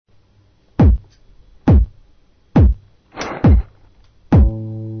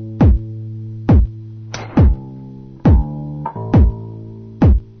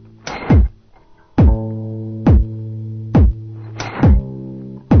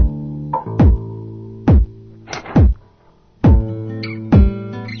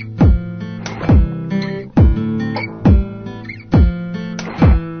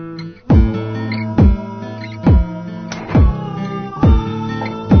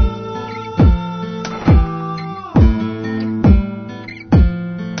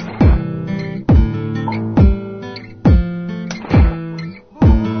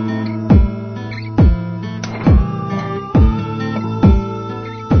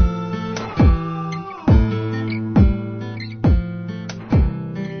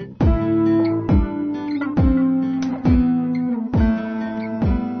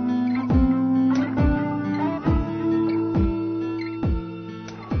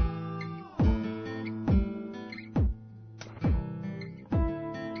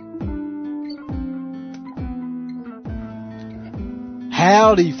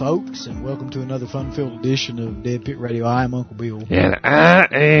Howdy, folks, and welcome to another fun-filled edition of Dead Pit Radio. I am Uncle Bill. And I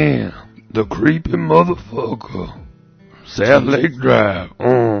am the creepy motherfucker. South Lake Drive.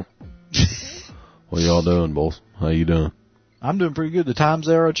 What y'all doing, boys? How you doing? I'm doing pretty good. The times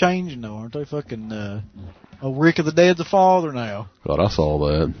there are changing, though, aren't they? Fucking, Rick of the Dead's a father now. God, I saw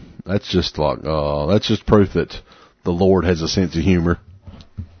that. That's just like, that's just proof that the Lord has a sense of humor.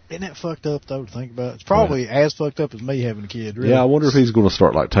 Isn't that fucked up, though, to think about? It's probably as fucked up as me having a kid, really. Yeah, I wonder if he's going to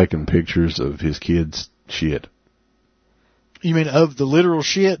start, like, taking pictures of his kids' shit. You mean of the literal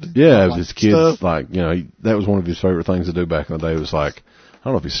shit? Yeah, of like his kids, stuff? like, you know, that was one of his favorite things to do back in the day. It was like, I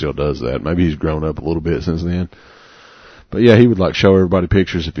don't know if he still does that. Maybe he's grown up a little bit since then. But yeah, he would, like, show everybody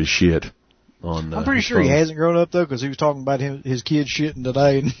pictures of his shit on I'm pretty sure phone. he hasn't grown up, though, because he was talking about his kid shitting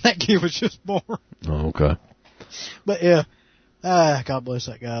today, and that kid was just born. Oh, okay. But yeah, God bless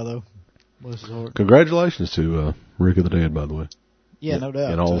that guy, though. Bless his heart. Congratulations to Rick of the Dead, by the way. Yeah, no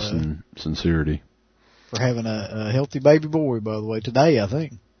doubt. In all sincerity. For having a healthy baby boy, by the way, today, I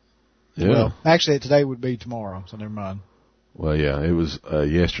think. Yeah. Well, actually, today would be tomorrow, so never mind. Well, yeah, it was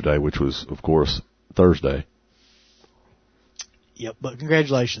yesterday, which was, of course, Thursday. Yep, but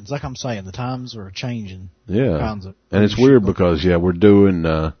congratulations. Like I'm saying, the times are changing. Yeah. And it's weird because, yeah, we're doing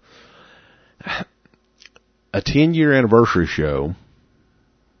a 10-year anniversary show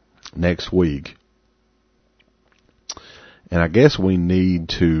next week. And I guess we need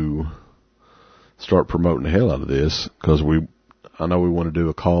to start promoting the hell out of this because I know we want to do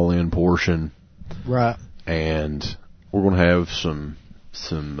a call-in portion. Right. And we're going to have some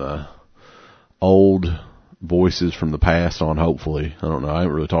old voices from the past on, hopefully. I don't know. I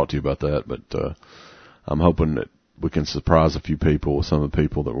haven't really talked to you about that, but I'm hoping that we can surprise a few people with some of the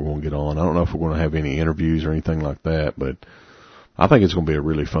people that we're going to get on. I don't know if we're going to have any interviews or anything like that, but I think it's going to be a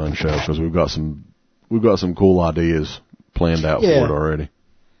really fun show because we've got some cool ideas planned out for it already.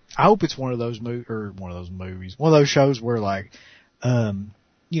 I hope it's one of those movies, one of those shows where, like,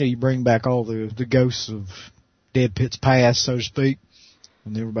 you bring back all the ghosts of Dead Pit's past, so to speak,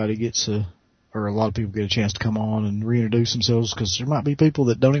 and everybody gets or a lot of people get a chance to come on and reintroduce themselves because there might be people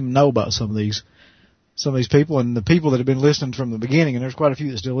that don't even know about some of these people, and the people that have been listening from the beginning, and there's quite a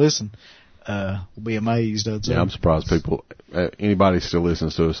few that still listen, will be amazed, I'd say. Yeah, I'm surprised anybody still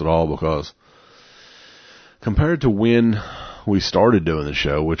listens to us at all because compared to when we started doing the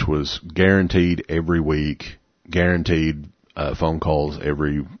show, which was guaranteed every week, guaranteed phone calls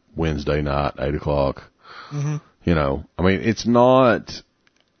every Wednesday night, 8 o'clock. Mm-hmm. I mean, it's not,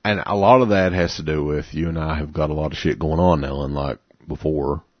 and a lot of that has to do with you and I have got a lot of shit going on now, unlike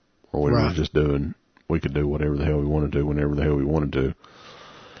before, or we were just we could do whatever the hell we want to do, whenever the hell we wanted to.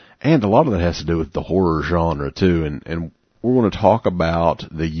 And a lot of that has to do with the horror genre, too, and we're going to talk about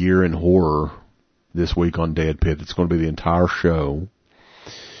the year in horror this week on Dead Pit. It's going to be the entire show.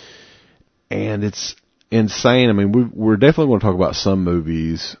 And it's insane. I mean, we're definitely going to talk about some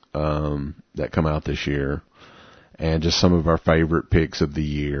movies that come out this year and just some of our favorite picks of the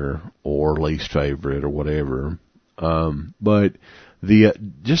year or least favorite or whatever. But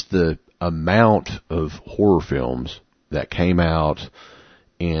the amount of horror films that came out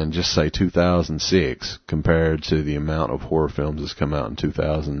in just say 2006 compared to the amount of horror films that's come out in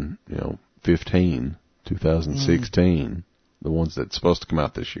 2015, 2016, the ones that's supposed to come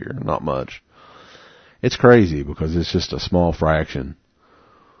out this year, not much. It's crazy because it's just a small fraction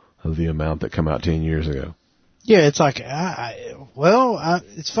of the amount that come out 10 years ago. Yeah, it's like,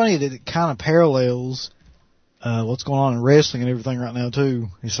 it's funny that it kind of parallels what's going on in wrestling and everything right now, too.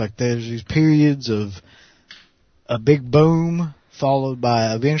 It's like there's these periods of a big boom followed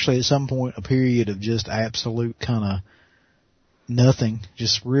by eventually at some point a period of just absolute kind of nothing,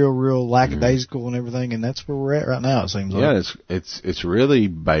 just real lackadaisical and everything, and that's where we're at right now, it seems like. Yeah, it's really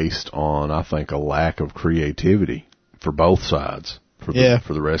based on, I think, a lack of creativity for both sides, for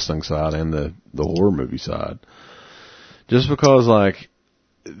the wrestling side and the horror movie side. Just because, like,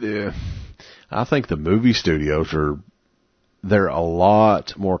 I think the movie studios they're a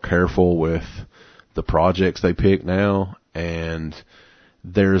lot more careful with the projects they pick now, and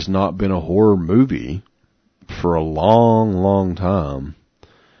there's not been a horror movie for a long, long time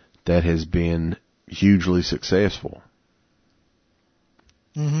that has been hugely successful.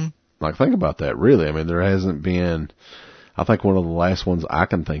 Mm-hmm. Like, think about that, really. I mean, there hasn't been, I think one of the last ones I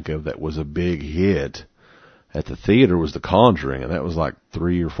can think of that was a big hit at the theater was The Conjuring, and that was like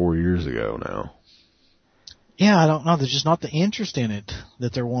 3 or 4 years ago now. Yeah, I don't know. There's just not the interest in it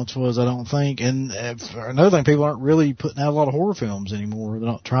that there once was, I don't think. And another thing, people aren't really putting out a lot of horror films anymore. They're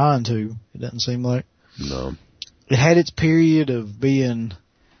not trying to. It doesn't seem like. No. It had its period of being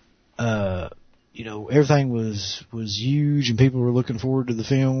everything was huge and people were looking forward to the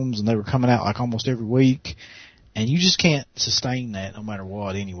films and they were coming out like almost every week. And you just can't sustain that no matter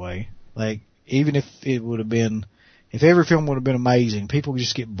what anyway. Like, even if if every film would have been amazing, people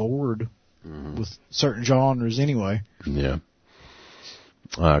just get bored with certain genres anyway. Yeah.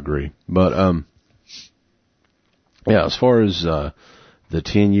 I agree. But, yeah, as far as, the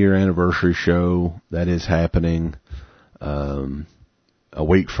 10-year anniversary show, that is happening. A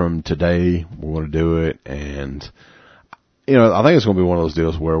week from today, we're going to do it. And, I think it's going to be one of those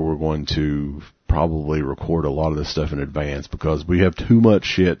deals where we're going to probably record a lot of this stuff in advance because we have too much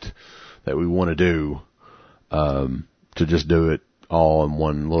shit that we want to do, to just do it all in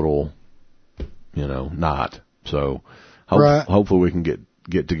one little, night. So hopefully we can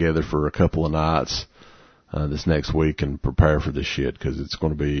get together for a couple of nights, this next week and prepare for this shit because I think it's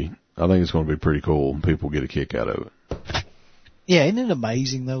going to be pretty cool and people get a kick out of it. Yeah, isn't it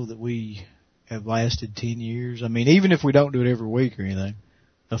amazing though that we have lasted 10 years? I mean, even if we don't do it every week or anything,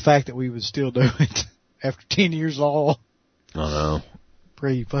 the fact that we would still do it after 10 years all. I know.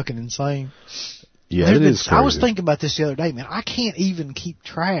 Pretty fucking insane. Yeah, it is crazy. I was thinking about this the other day, man. I can't even keep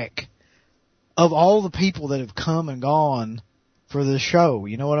track of all the people that have come and gone for this show.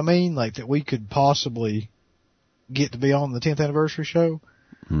 You know what I mean? Like that we could possibly get to be on the 10th anniversary show.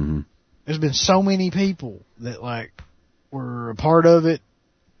 Mm-hmm. There's been so many people that were a part of it.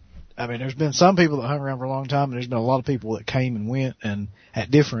 I mean, there's been some people that hung around for a long time, and there's been a lot of people that came and went and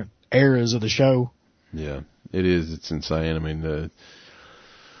at different eras of the show. Yeah, it is. It's insane. I mean, a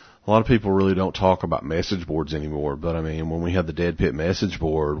lot of people really don't talk about message boards anymore, but I mean, when we had the Dead Pit message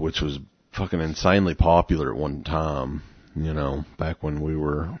board, which was fucking insanely popular at one time, back when we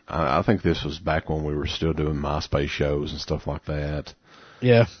were, I think this was back when we were still doing MySpace shows and stuff like that.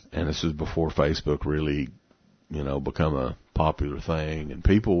 Yeah. And this was before Facebook really, become a popular thing. And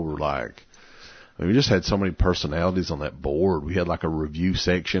people were like, we just had so many personalities on that board. We had like a review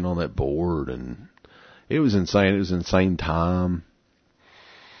section on that board and it was insane. It was an insane time.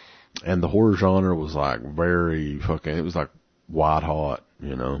 And the horror genre was like it was like white hot,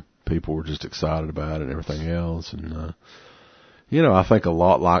 People were just excited about it and everything else. And, I think a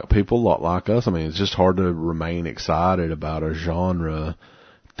lot like us. I mean, it's just hard to remain excited about a genre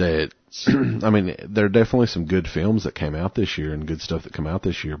that, I mean, there are definitely some good films that came out this year and good stuff that came out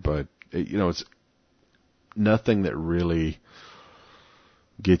this year, but, it's nothing that really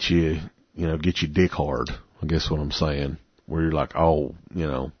gets you dick hard, I guess what I'm saying, where you're like,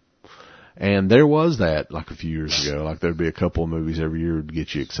 and there was that like a few years ago, like there'd be a couple of movies every year to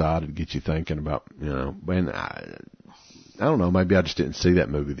get you excited, get you thinking about, and I don't know, maybe I just didn't see that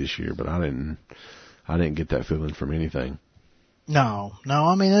movie this year, but I didn't get that feeling from anything. No,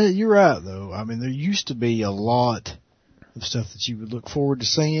 I mean, you're right though. I mean, there used to be a lot of stuff that you would look forward to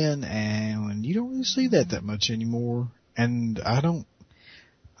seeing, and you don't really see that much anymore. And I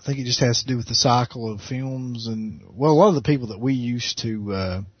think it just has to do with the cycle of films and, well, a lot of the people that we used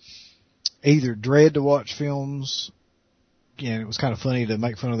to, either dread to watch films, it was kind of funny to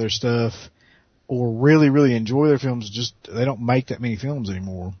make fun of their stuff, or really, really enjoy their films, just, they don't make that many films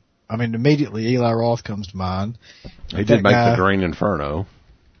anymore. I mean, immediately Eli Roth comes to mind. He did make The Green Inferno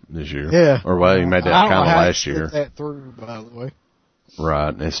this year. Yeah. Or, well, he made that kind of last year. That through, by the way.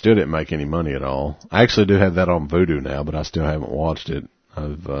 Right. And it still didn't make any money at all. I actually do have that on Vudu now, but I still haven't watched it.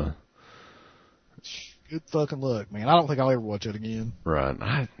 Good fucking luck, man. I don't think I'll ever watch it again. Right.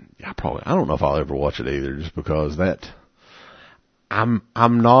 I don't know if I'll ever watch it either, just because I'm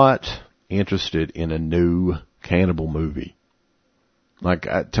not interested in a new cannibal movie. Like,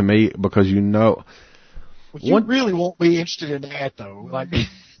 to me, because Well, you really won't be interested in that, though. Like,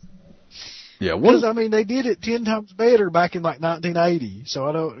 yeah, because, I mean, they did it 10 times better back in, 1980, so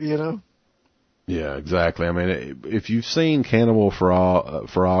I don't, Yeah, exactly. I mean, if you've seen Cannibal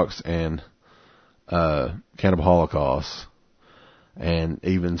Ferox and Cannibal Holocaust, and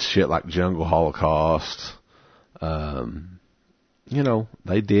even shit like Jungle Holocaust, they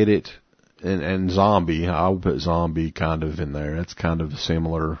did it. And Zombie, I would put Zombie kind of in there. That's kind of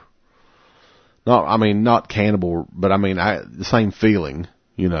similar. Not cannibal, but the same feeling,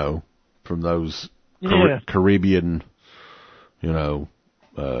 from those Caribbean,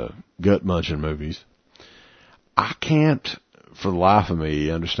 gut munching movies. I can't, for the life of me,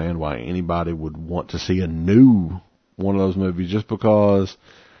 understand why anybody would want to see a new one of those movies, just because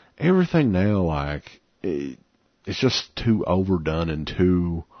everything now, it's just too overdone and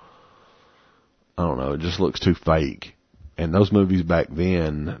too, I don't know, it just looks too fake. And those movies back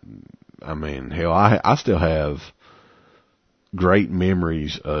then, hell, I still have great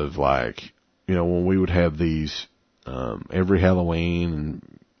memories of when we would have these, every Halloween and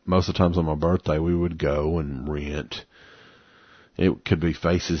most of the times on my birthday, we would go and rent. It could be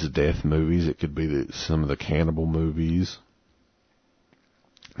Faces of Death movies. It could be some of the cannibal movies.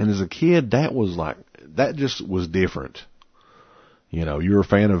 And as a kid, that just was different. You know, you were a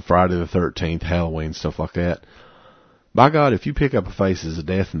fan of Friday the 13th, Halloween, stuff like that. By God, if you pick up a Faces of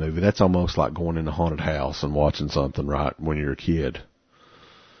Death movie, that's almost like going in a haunted house and watching something, right, when you're a kid.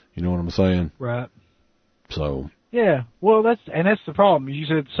 You know what I'm saying? Right. So. Yeah. Well, that's the problem. You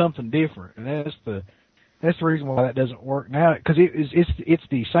said something different, and that's the reason why that doesn't work now. Because it's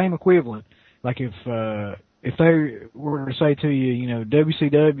the same equivalent. Like if they were to say to you, you know,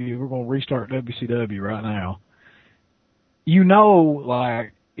 WCW, we're going to restart WCW right now. You know,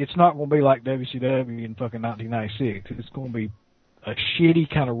 like, it's not going to be like WCW in fucking 1996. It's going to be a shitty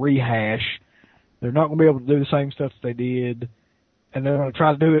kind of rehash. They're not going to be able to do the same stuff that they did. And they're going to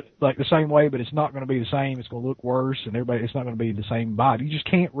try to do it like the same way, but it's not going to be the same. It's going to look worse, and it's not going to be the same vibe. You just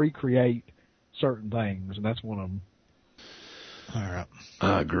can't recreate certain things, and that's one of them. All right.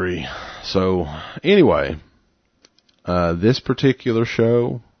 I agree. So, anyway, this particular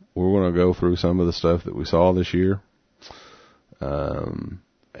show, we're going to go through some of the stuff that we saw this year.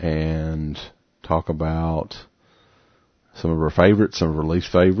 And talk about some of our favorites, some of our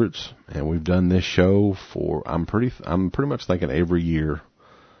least favorites, and we've done this show for I'm pretty much thinking every year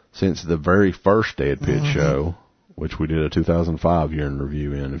since the very first Dead Pit show, which we did a 2005 year in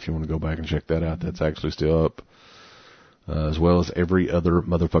review in. If you want to go back and check that out, that's actually still up, as well as every other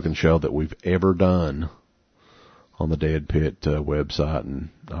motherfucking show that we've ever done on the Dead Pit website, and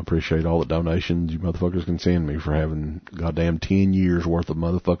I appreciate all the donations you motherfuckers can send me for having goddamn 10 years worth of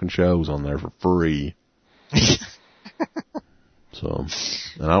motherfucking shows on there for free. So,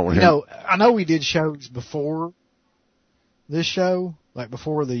 and I don't want to hear. I know we did shows before this show, like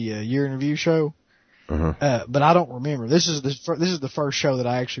before the year in review show, but I don't remember. This is the first show that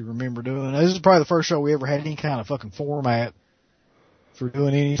I actually remember doing. This is probably the first show we ever had any kind of fucking format for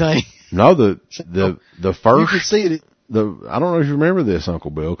doing anything. No, the first. You could see it. I don't know if you remember this,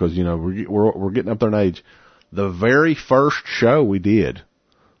 Uncle Bill, because you know we're getting up there in age. The very first show we did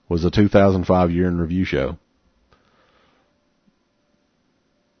was the 2005 year in review show.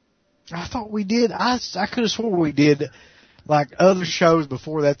 I thought we did. I could have swore we did like other shows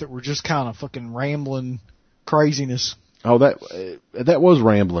before that were just kind of fucking rambling craziness. Oh, that was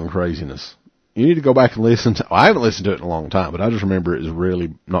rambling craziness. You need to go back and listen to. I haven't listened to it in a long time, but I just remember it was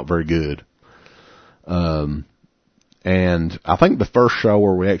really not very good. And I think the first show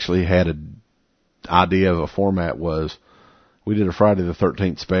where we actually had an idea of a format was we did a Friday the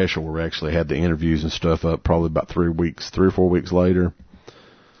 13th special where we actually had the interviews and stuff up probably about 3 or 4 weeks later.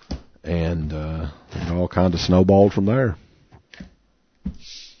 And it all kind of snowballed from there.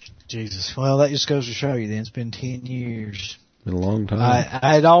 Jesus. Well, that just goes to show you then. It's been 10 years. Been a long time.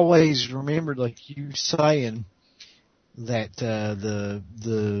 I had always remembered, like you saying, that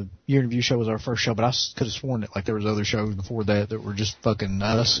the year in review show was our first show, but I could have sworn that like there was other shows before that were just fucking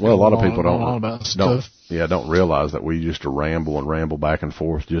us. Well, a lot of people don't realize that we used to ramble back and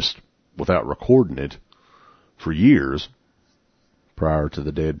forth just without recording it for years prior to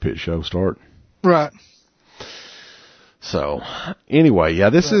the Dead Pit show start. Right. So, anyway,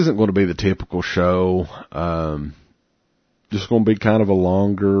 yeah, this isn't going to be the typical show. Just going to be kind of a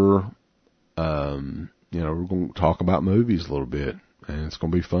longer, we're going to talk about movies a little bit, and it's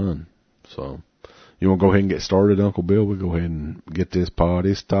going to be fun. So, you want to go ahead and get started, Uncle Bill? We'll go ahead and get this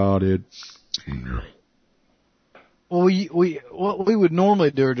party started. Well, what we would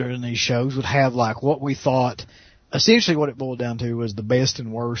normally do during these shows would have like what we thought. Essentially, what it boiled down to was the best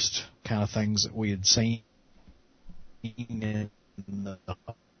and worst kind of things that we had seen in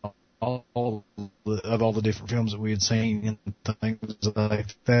all the different films that we had seen and things like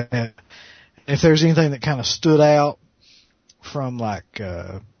that. If there's anything that kind of stood out from like,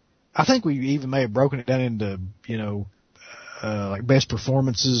 I think we even may have broken it down into, like best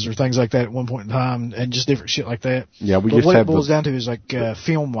performances or things like that at one point in time, and just different shit like that. Yeah, but what it boils down to is like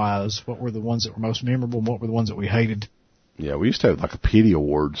film wise, what were the ones that were most memorable, and what were the ones that we hated. Yeah, we used to have like a pity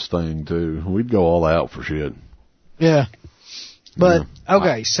awards thing too. We'd go all out for shit. Yeah, but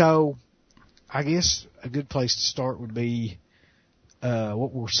okay, so I guess a good place to start would be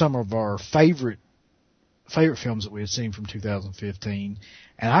what were some of our favorite films that we had seen from 2015,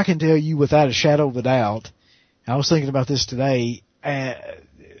 and I can tell you without a shadow of a doubt. I was thinking about this today. It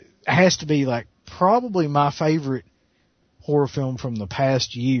has to be like probably my favorite horror film from the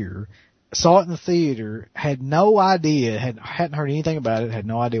past year. Saw it in the theater, had no idea, hadn't heard anything about it, had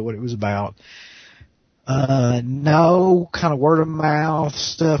no idea what it was about. No kind of word of mouth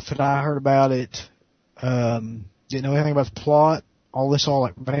stuff that I heard about it. Didn't know anything about the plot saw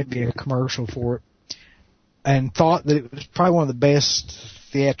like maybe a commercial for it, and thought that it was probably one of the best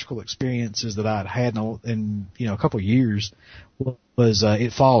theatrical experiences that I'd had in a couple of years. Was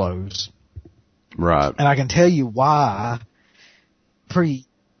It Follows. Right. And I can tell you why. Pretty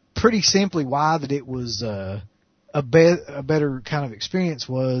simply, why that it was a better kind of experience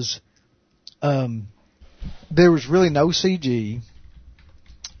was. There was really no CG.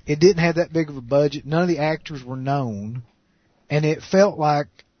 It didn't have that big of a budget. None of the actors were known. And it felt like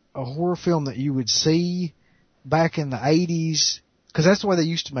a horror film that you would see back in the 80s. Because that's the way they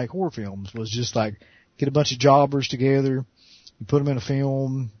used to make horror films, was just like get a bunch of jobbers together, you put them in a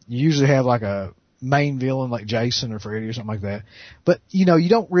film. You usually have like a main villain like Jason or Freddy or something like that. But, you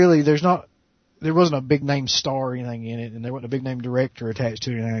don't really, there wasn't a big name star or anything in it, and there wasn't a big name director attached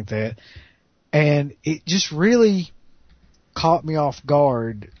to it or anything like that. And it just really caught me off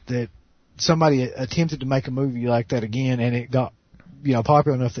guard that somebody attempted to make a movie like that again, and it got,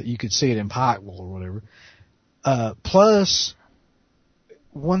 popular enough that you could see it in Pikeville or whatever. Plus,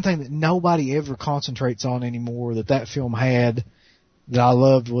 one thing that nobody ever concentrates on anymore that film had that I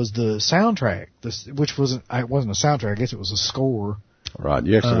loved was the soundtrack, which wasn't a soundtrack, I guess it was a score. Right.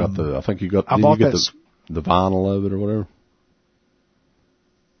 You actually got I think you got the vinyl of it or whatever.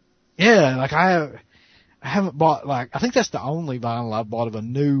 Yeah, like I haven't bought, I think that's the only vinyl I've bought of a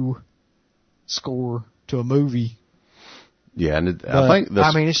new score to a movie. Yeah, and I think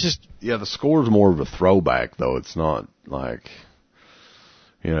it's just... Yeah, the score's more of a throwback, though. It's not like,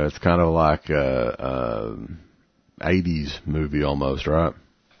 it's kind of like a 80s movie almost, right?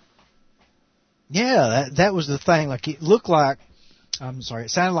 Yeah, that was the thing. Like, it looked like, it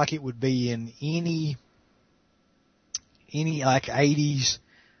sounded like it would be in any like 80s,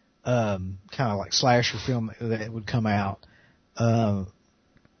 kind of like slasher film that would come out.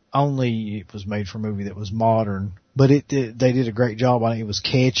 Only it was made for a movie that was modern, but they did a great job on it. It was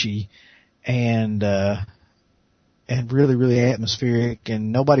catchy and really, really atmospheric,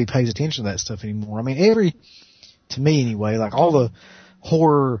 and nobody pays attention to that stuff anymore. I mean, to me anyway, like all the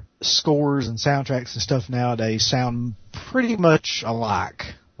horror scores and soundtracks and stuff nowadays sound pretty much alike.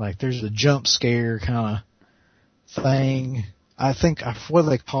 Like there's a jump scare kind of thing. I think, what do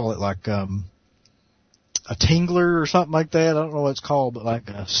they call it? Like, a tingler or something like that. I don't know what it's called, but like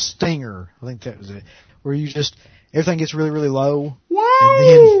a stinger. I think that was it. Where everything gets really, really low.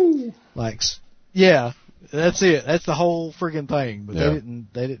 Whoa! And then, yeah, that's it. That's the whole friggin' thing. But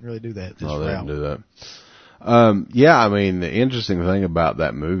they didn't really do that. No, they didn't do that. Yeah, I mean, the interesting thing about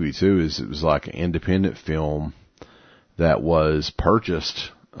that movie too is it was like an independent film that was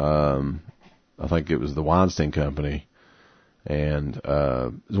purchased. I think it was the Weinstein Company. And, it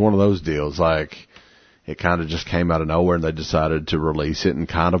was one of those deals, like, it kind of just came out of nowhere and they decided to release it in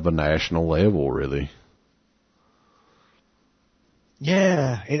kind of a national level, really.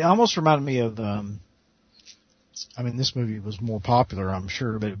 Yeah, it almost reminded me of, this movie was more popular, I'm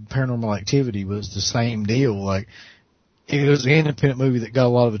sure, but Paranormal Activity was the same deal. Like, it was an independent movie that got a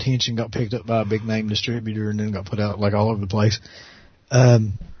lot of attention, got picked up by a big name distributor, and then got put out, like, all over the place.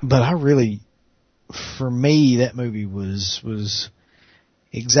 But for me, that movie was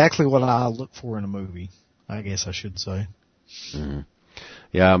exactly what I look for in a movie, I guess I should say. Mm-hmm.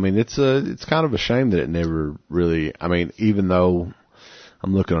 Yeah, I mean, it's kind of a shame that it never really, even though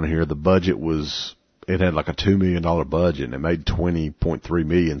I'm looking on here, the budget it had like a $2 million budget and it made $20.3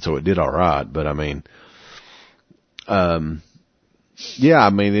 million, so it did alright, but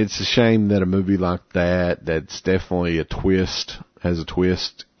it's a shame that a movie like that's definitely has a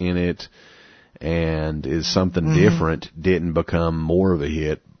twist in it, and is something different, didn't become more of a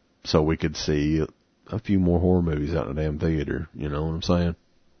hit, so we could see a few more horror movies out in the damn theater. You know what I'm saying?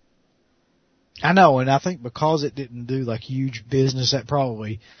 I know, and I think because it didn't do like huge business, that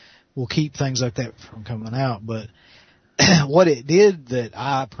probably will keep things like that from coming out. But what it did that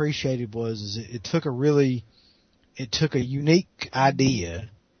I appreciated was it took a unique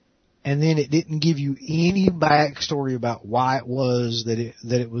idea, and then it didn't give you any backstory about why it was that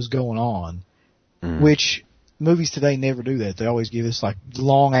it was going on. Which movies today never do that. They always give us like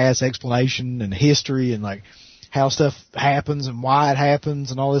long ass explanation and history and like how stuff happens and why it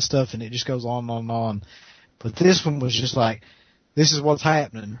happens and all this stuff, and it just goes on and on and on. But this one was just like, this is what's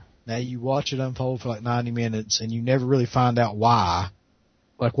happening. Now you watch it unfold for like 90 minutes and you never really find out why.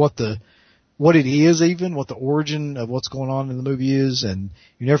 Like what it is even, what the origin of what's going on in the movie is, and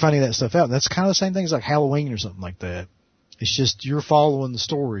you never find any of that stuff out. And that's kind of the same thing as like Halloween or something like that. It's just you're following the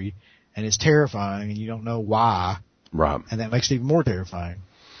story. And it's terrifying, and you don't know why. Right. And that makes it even more terrifying.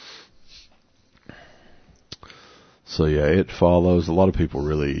 So, yeah, It Follows. A lot of people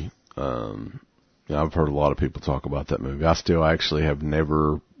really I've heard a lot of people talk about that movie. I still actually have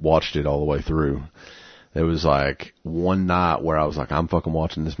never watched it all the way through. There was like one night where I was like, I'm fucking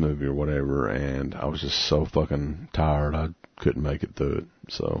watching this movie or whatever, and I was just so fucking tired I couldn't make it through it.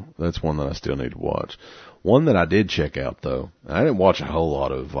 So that's one that I still need to watch. One that I did check out though, I didn't watch a whole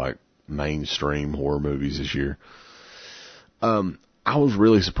lot of like mainstream horror movies this year. I was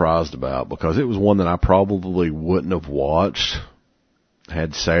really surprised about, because it was one that I probably wouldn't have watched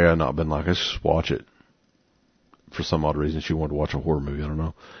had Sarah not been like, let's just watch it. For some odd reason, she wanted to watch a horror movie. I don't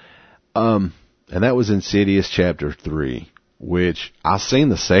know. And that was Insidious Chapter 3, which I seen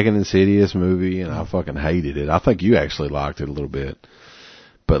the second Insidious movie and I fucking hated it. I think you actually liked it a little bit.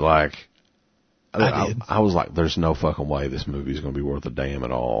 But like, I was like, there's no fucking way this movie is going to be worth a damn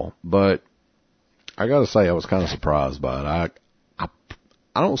at all. But I gotta say, I was kind of surprised by it.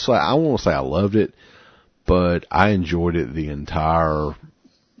 I won't say I loved it, but I enjoyed it the entire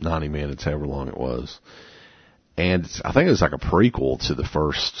 90 minutes, however long it was. And I think it was like a prequel to the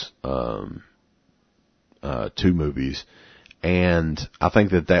first, 2 movies. And I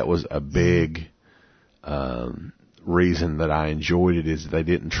think that was a big, reason that I enjoyed it, is they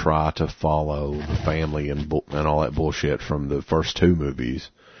didn't try to follow the family and all that bullshit from the first 2 movies.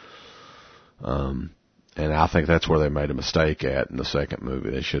 And I think that's where they made a mistake in the second movie.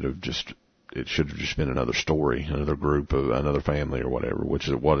 It should have just been another story, another group of another family or whatever, which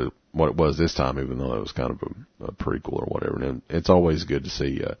is what it was this time, even though it was kind of a prequel or whatever. And it's always good to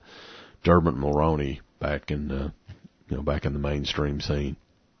see, Dermot Mulroney back in the mainstream scene.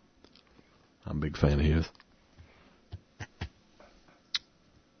 I'm a big fan of his.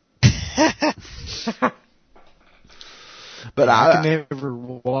 But I can never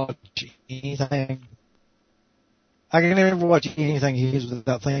watch anything. I can never watch anything he is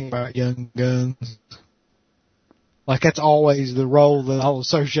without thinking about Young Guns. Like, that's always the role that I'll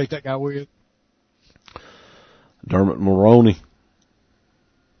associate that guy with. Dermot Mulroney.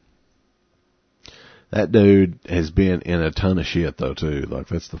 That dude has been in a ton of shit though too. Like,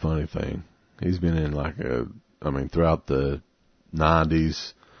 that's the funny thing. He's been in throughout the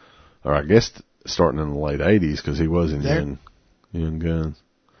 90s, or I guess starting in the late 80s, because he was in Young Guns.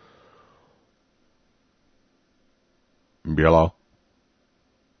 Bielo.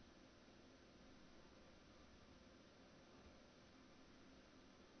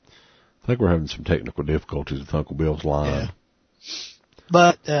 I think we're having some technical difficulties with Uncle Bill's line. Yeah.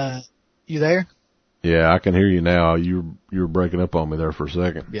 But, you there? Yeah, I can hear you now. You were breaking up on me there for a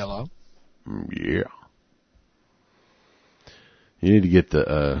second. Bielo. Yeah. You need to get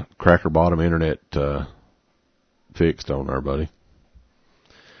the Cracker Bottom internet fixed on there, buddy.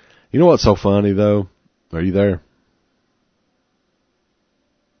 You know what's so funny though? Are you there?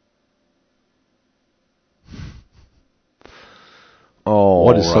 Oh,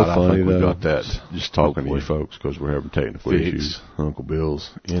 what is so funny though? We got that. Just talking to you folks because we're having technical issues. Uncle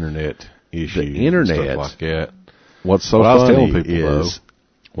Bill's internet issues. The internet, stuff like that. What's so funny I was telling people is,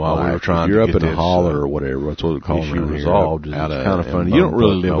 while we were trying to get a holler or whatever, that's what we call it, resolved. It's kind of funny. You don't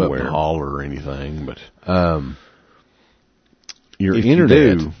really live up in holler or anything, but your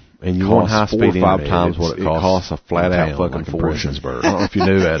internet. And you want high speed 4 or 5 times what it costs a flat out fucking Portionsburg. I don't know if you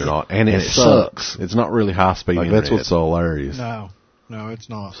knew that or not. And it sucks. It's not really high speed internet. That's what's so hilarious. No, it's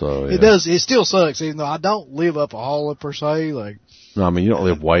not. So yeah. It still sucks, even though I don't live up a holler per se. Like, no, I mean, you don't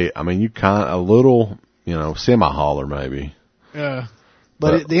live you kind of a little, semi-holler maybe. Yeah.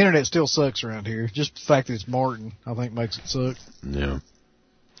 But the internet still sucks around here. Just the fact that it's Martin, I think, makes it suck. Yeah.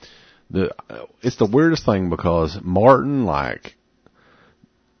 It's the weirdest thing because Martin,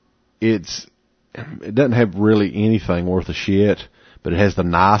 it doesn't have really anything worth a shit, but it has the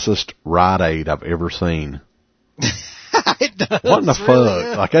nicest Rite Aid I've ever seen. It does. What in the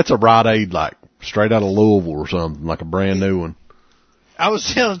fuck? Like, that's a Rite Aid, straight out of Louisville or something, like a brand new one. I was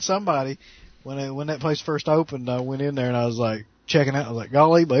telling somebody when that place first opened, I went in there and I was checking out. I was like,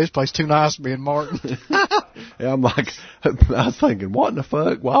 golly, but this place too nice to be in Martin. Yeah, I was thinking, what in the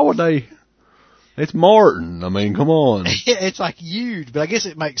fuck? Why would they? It's Martin. I mean, come on. It's huge, but I guess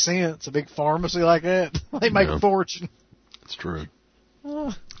it makes sense. A big pharmacy like that, they make a fortune. It's true.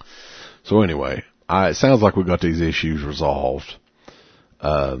 So anyway, it sounds like we got these issues resolved.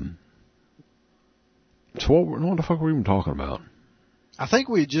 So what the fuck were we even talking about? I think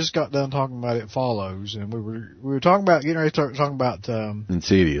we just got done talking about It Follows, and we were talking about getting ready to start talking about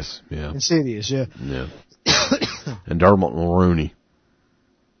Insidious. Yeah. Insidious. Yeah. Yeah. And Dermot Mulroney.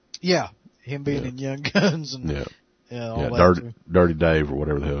 Yeah. Him being in Young Guns and all that. Dirty Dave or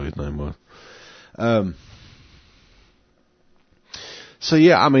whatever the hell his name was. So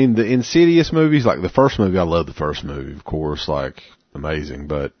yeah, I mean the Insidious movies, the first movie, I love the first movie, of course. amazing.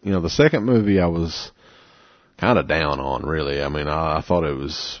 But, you know, the second movie I was kind of down on, really. I mean, I thought it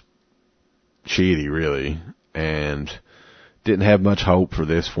was cheaty, really, and didn't have much hope for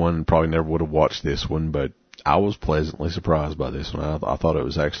this one. Probably never would have watched this one, but I was pleasantly surprised by this one. I thought it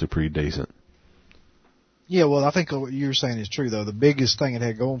was actually pretty decent. Yeah, well, I think what you're saying is true, though. The biggest thing it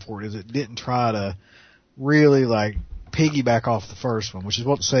had going for it is it didn't try to really, like, piggyback off the first one, which is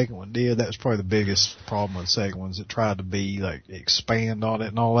what the second one did. That was probably the biggest problem with the second one, is it tried to be, like, expand on it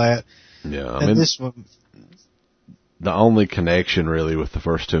and all that. Yeah, I mean, mean, this one, the only connection really with the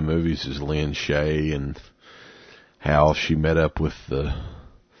first two movies is Lynn Shay and how she met up with the,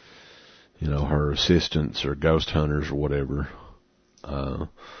 you know, her assistants or ghost hunters or whatever,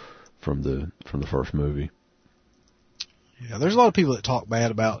 from the first movie. Yeah, there's a lot of people that talk bad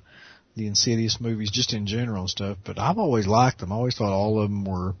about the Insidious movies just in general and stuff, but I've always liked them. I always thought all of them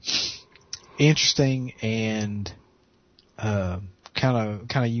were interesting and kind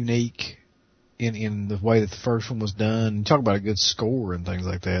of unique in the way that the first one was done. You talk about a good score and things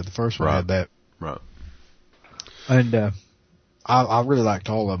like that. The first one had that. Right. And I really liked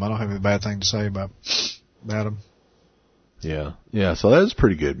all of them. I don't have any bad thing to say about them. Yeah. Yeah, so that was a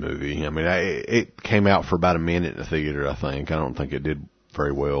pretty good movie. I mean, it came out for about a minute in the theater, I think. I don't think it did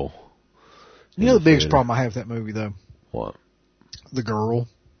very well. You know the biggest problem I have with that movie, though? What? The girl.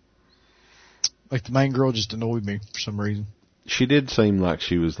 Like, the main girl just annoyed me for some reason. She did seem like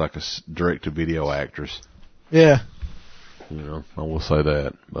she was like a direct-to-video actress. Yeah. You know, I will say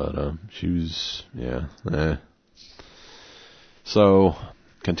that. But she was, yeah. So,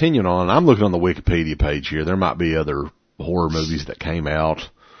 continuing on, I'm looking on the Wikipedia page here. There might be other horror movies that came out.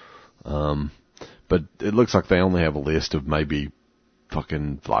 But it looks like they only have a list of maybe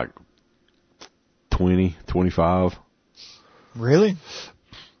fucking like 20, 25. Really?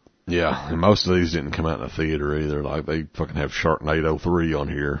 Yeah, and most of these didn't come out in the theater either. Like, they fucking have Sharknado 3 on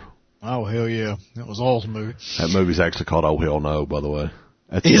here. Oh, hell yeah. That was an awesome movie. That movie's actually called Oh Hell No, by the way.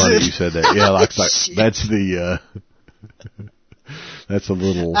 That's Is funny it? you said that. Yeah, like that's the, that's a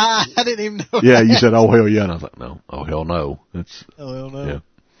little... I didn't even know Yeah, that. you said Oh Hell Yeah, and I was like, no, Oh Hell No. That's... Oh, hell no. Yeah.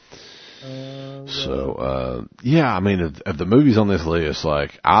 So, yeah, I mean, of the movies on this list,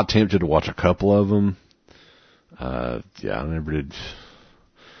 like, I attempted to watch a couple of them. Yeah, I never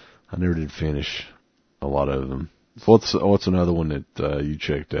did finish a lot of them. What's another one that you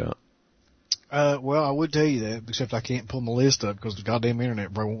checked out? Well, I would tell you that, except I can't pull my list up because the goddamn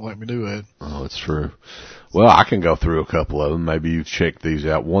internet bro won't let me do it. Oh, it's true. Well, I can go through a couple of them. Maybe you've checked these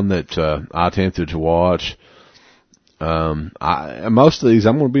out. One that I attempted to watch. Most of these,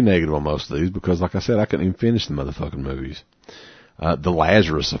 I'm going to be negative on most of these because, like I said, I couldn't even finish the motherfucking movies. The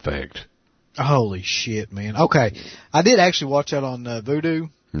Lazarus Effect. Holy shit, man. Okay. I did actually watch that on Vudu.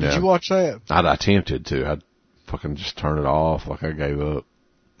 Did you watch that? I attempted to. I'd fucking just turn it off like I gave up.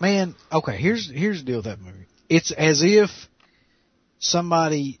 Man, okay, here's the deal with that movie. It's as if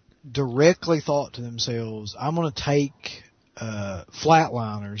somebody directly thought to themselves, I'm going to take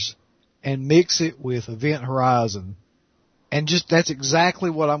Flatliners and mix it with Event Horizon. And just, that's exactly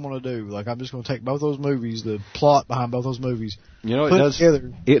what I'm going to do. Like, I'm just going to take both those movies, the plot behind both those movies, you know,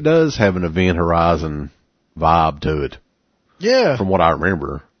 together. It does have an Event Horizon vibe to it. Yeah. From what I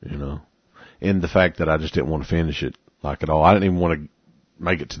remember, you know. And the fact that I just didn't want to finish it, like, at all. I didn't even want to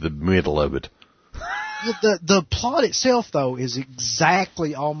make it to the middle of it. The plot itself, though, is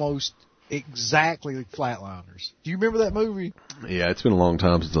almost exactly like Flatliners. Do you remember that movie? Yeah, it's been a long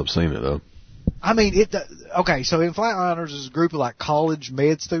time since I've seen it, though. I mean, okay, so in Flatliners, there's a group of, like, college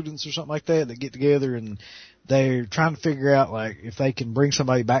med students or something like that get together and they're trying to figure out, like, if they can bring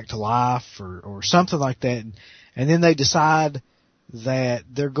somebody back to life or something like that. And then they decide that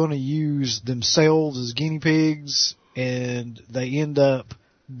they're going to use themselves as guinea pigs, and they end up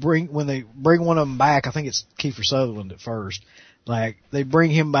when they bring one of them back, I think it's Kiefer Sutherland at first, like, they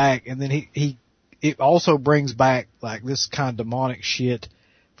bring him back, and then it also brings back, like, this kind of demonic shit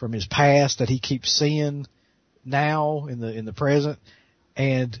from his past that he keeps seeing now in the present.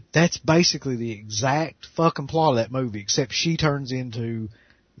 And that's basically the exact fucking plot of that movie, except she turns into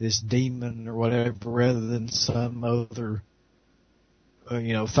this demon or whatever rather than some other,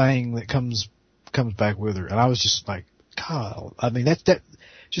 thing that comes back with her. And I was just like, God, I mean, that's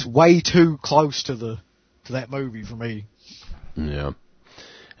just way too close to that movie for me. Yeah.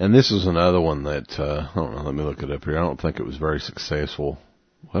 And this is another one that, I don't know, let me look it up here. I don't think it was very successful.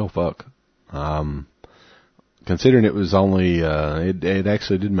 Well, fuck. Considering it was only, it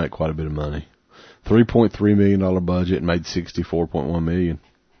actually did make quite a bit of money. $3.3 million budget and made $64.1 million.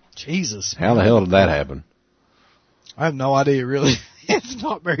 Jesus. How the hell did that happen? I have no idea, really. It's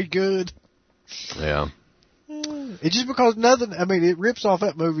not very good. Yeah. It's just because nothing, I mean, it rips off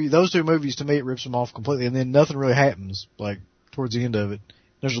that movie, those two movies to me, it rips them off completely, and then nothing really happens, like, towards the end of it.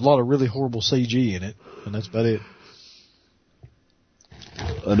 There's a lot of really horrible CG in it, and that's about it.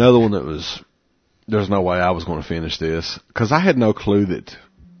 Another one that was, there's no way I was going to finish this, because I had no clue that,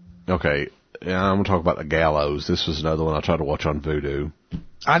 okay, I'm going to talk about The Gallows. This was another one I tried to watch on Vudu.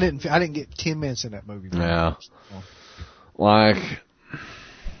 I didn't get 10 minutes in that movie. Yeah. Like,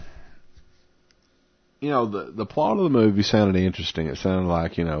 you know, the plot of the movie sounded interesting. It sounded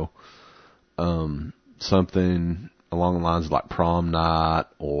like, you know, something along the lines of like Prom Night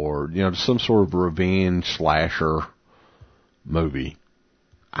or, you know, some sort of revenge slasher movie.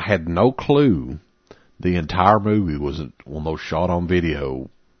 I had no clue the entire movie was one of those shot on video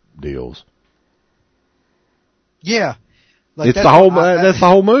deals. Yeah. Like it's that's the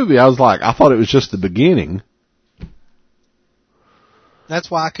whole movie. I was like, I thought it was just the beginning. That's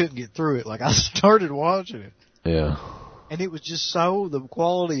why I couldn't get through it. Like, I started watching it. Yeah. And it was just so, the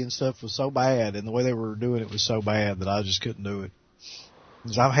quality and stuff was so bad, and the way they were doing it was so bad that I just couldn't do it.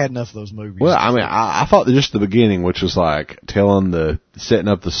 Because I've had enough of those movies. Well, I mean, I thought that just the beginning, which was like setting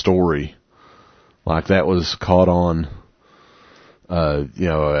up the story, like that was caught on, you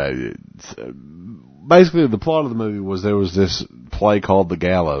know, basically the plot of the movie was there was this play called The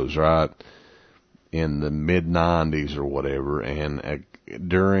Gallows, right? In the mid-90s or whatever, and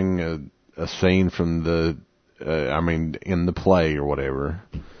during a scene from in the play or whatever,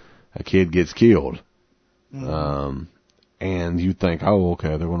 a kid gets killed. Mm-hmm. And you think, oh,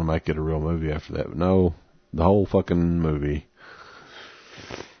 okay, they're going to make it a real movie after that. But no, the whole fucking movie.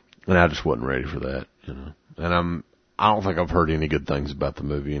 And I just wasn't ready for that, you know. And I don't think I've heard any good things about the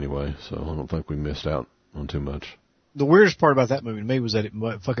movie anyway, so I don't think we missed out on too much. The weirdest part about that movie to me was that it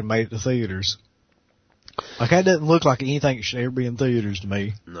fucking made it to theaters. Like, that doesn't look like anything that should ever be in theaters to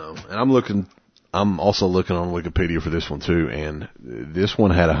me. No. And I'm also looking on Wikipedia for this one too, and this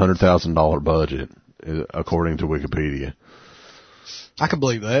one had $100,000 budget, according to Wikipedia. I can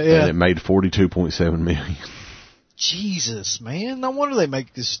believe that, yeah. And it made $42.7 million. Jesus, man. No wonder they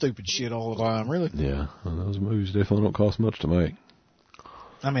make this stupid shit all the time, really. Yeah. Well, those movies definitely don't cost much to make.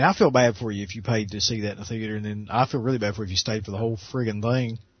 I mean, I feel bad for you if you paid to see that in the theater, and then I feel really bad for you if you stayed for the whole friggin'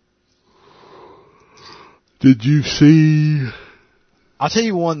 thing. Did you see? I'll tell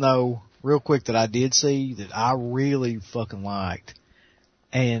you one, though, real quick, that I did see that I really fucking liked.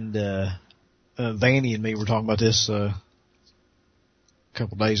 And Vanny and me were talking about this a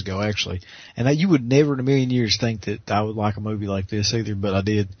couple days ago, actually. And you would never in a million years think that I would like a movie like this either, but I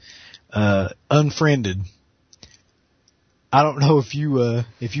did. Unfriended. I don't know if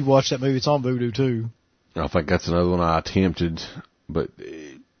you watched that movie. It's on Vudu, too. I think that's another one I attempted, but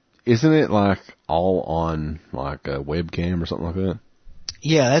isn't it like all on like a webcam or something like that?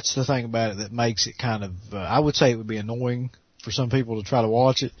 Yeah, that's the thing about it that makes it kind of, I would say it would be annoying for some people to try to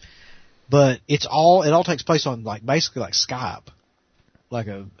watch it, but it all takes place on like basically like Skype, like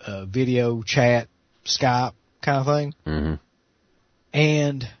a video chat Skype kind of thing. Mm-hmm.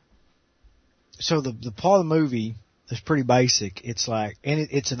 And so the plot of the movie is pretty basic. It's like, and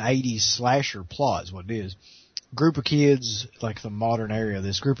it's an 80s slasher plot is what it is. Group of kids, like the modern area of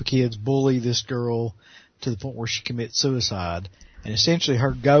this group of kids bully this girl to the point where she commits suicide. And essentially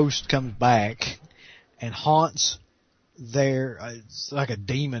her ghost comes back and haunts it's like a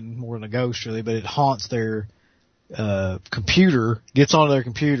demon more than a ghost really, but it haunts their computer, gets onto their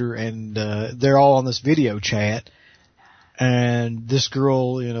computer, and they're all on this video chat. And this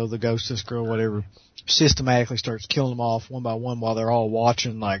girl, you know, the ghost, this girl, whatever, systematically starts killing them off one by one while they're all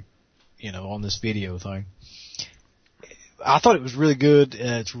watching, like, you know, on this video thing. I thought it was really good.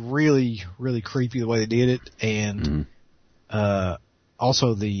 It's really, really creepy the way they did it, and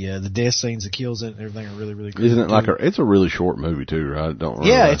also the death scenes, the kills in it, and everything are really, really creepy. Isn't it like it's a really short movie too, right?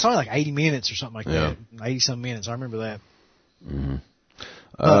 It's only like 80 minutes or something like that. 80 some minutes. I remember that. Mm-hmm.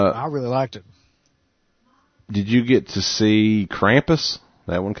 I really liked it. Did you get to see Krampus?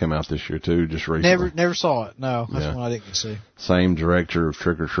 That one came out this year too, just recently. Never saw it. No, that's one I didn't get to see. Same director of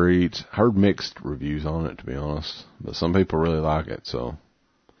Trick or Treat. Heard mixed reviews on it, to be honest, but some people really like it. So,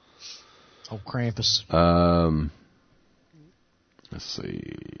 Krampus. Let's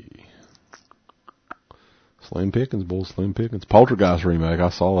see. Slim Pickens. Poltergeist remake. I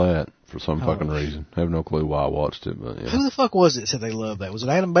saw that for some fucking reason. I have no clue why I watched it, but yeah. Who the fuck was it that said they loved that? Was it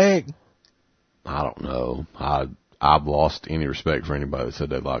Adam Beck? I don't know. I've lost any respect for anybody that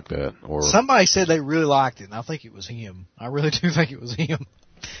said they liked that. Or somebody said they really liked it, and I think it was him. I really do think it was him.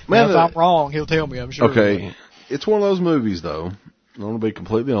 Man, if I'm wrong, he'll tell me, I'm sure. Okay. It's one of those movies, though, I'm going to be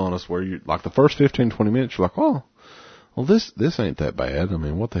completely honest, where you like the first 15, 20 minutes, you're like, oh, well, this ain't that bad. I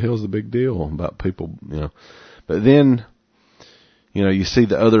mean, what the hell's the big deal about people, you know? But then, you know, you see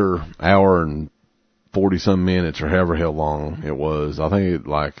the other hour and 40 some minutes or however hell long it was. I think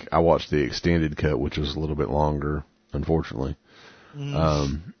I watched the extended cut, which was a little bit longer, unfortunately.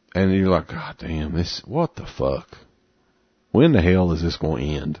 And you're like, God damn, what the fuck? When the hell is this going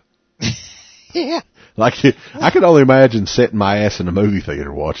to end? Yeah. Like, I can only imagine setting my ass in a movie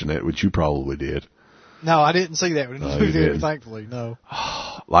theater watching it, which you probably did. No, I didn't see that in the movie theater, thankfully, no.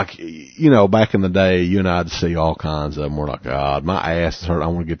 Like, you know, back in the day, you and I'd see all kinds of them. We're like, God, my ass is hurt. I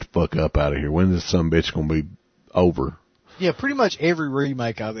want to get the fuck up out of here. When is this some bitch going to be over? Yeah, pretty much every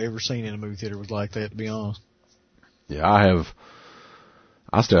remake I've ever seen in a movie theater was like that, to be honest. Yeah,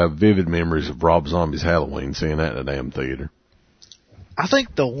 I still have vivid memories of Rob Zombie's Halloween, seeing that in a damn theater. I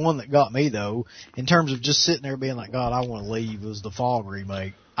think the one that got me, though, in terms of just sitting there being like, God, I want to leave, was the Fog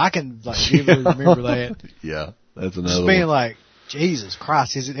remake. I can, vividly remember that. Yeah, that's another just being one. like, Jesus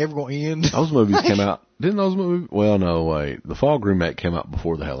Christ, is it ever going to end? Those movies came out, didn't those movies? Well, no, wait. The Fog remake came out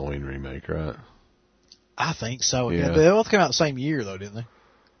before the Halloween remake, right? I think so. Yeah. They both came out the same year, though, didn't they?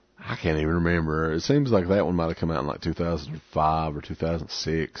 I can't even remember. It seems like that one might have come out in 2005 or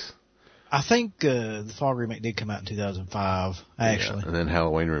 2006. I think the Fog remake did come out in 2005, actually. Yeah, and then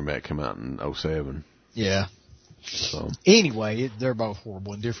Halloween remake came out in 2007. Yeah. So anyway, they're both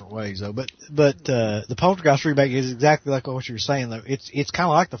horrible in different ways, though. But the Poltergeist remake is exactly like what you were saying, though. It's kind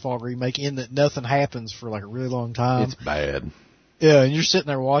of like the Fog remake in that nothing happens for like a really long time. It's bad. Yeah, and you're sitting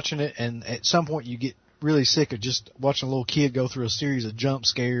there watching it, and at some point you get really sick of just watching a little kid go through a series of jump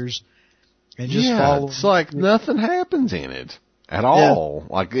scares and just follow. It's like nothing happens in it at all.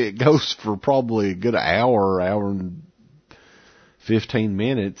 Like it goes for probably a good hour and 15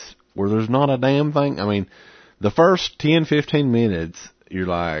 minutes where there's not a damn thing. I mean, the first 10, 15 minutes, you're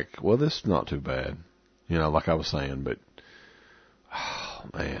like, well, this is not too bad. You know, like I was saying, but, oh,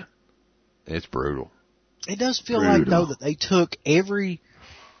 man, it's brutal. It does feel like, though, that they took every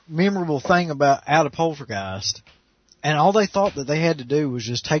memorable thing out of Poltergeist, and all they thought that they had to do was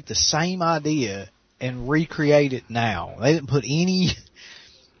just take the same idea and recreate it now. They didn't put any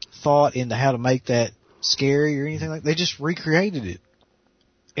thought into how to make that scary or anything like that. They just recreated it.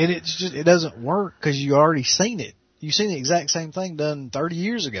 And it doesn't work because you already seen it. You've seen the exact same thing done 30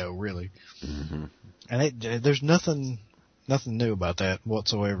 years ago, really. Mm-hmm. And there's nothing new about that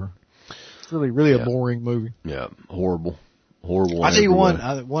whatsoever. It's really a boring movie. Yeah, horrible. I'll tell you one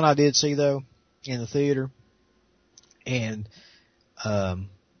I did see, though, in the theater. And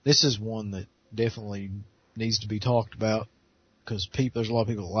this is one that definitely needs to be talked about because there's a lot of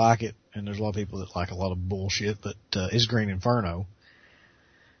people that like it, and there's a lot of people that like a lot of bullshit, but is Green Inferno.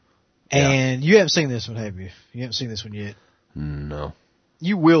 And you haven't seen this one, have you? You haven't seen this one yet? No.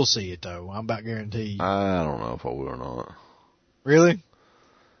 You will see it, though. I'm about guaranteed. I don't know if I will or not. Really?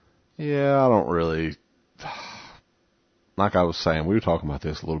 Yeah, I don't really. Like I was saying, we were talking about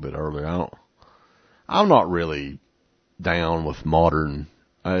this a little bit earlier. I'm not really down with modern.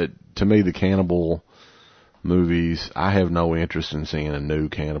 To me, the cannibal movies, I have no interest in seeing a new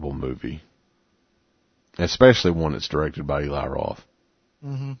cannibal movie. Especially one that's directed by Eli Roth.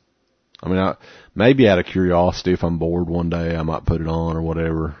 Mm-hmm. I mean, maybe out of curiosity, if I'm bored one day, I might put it on or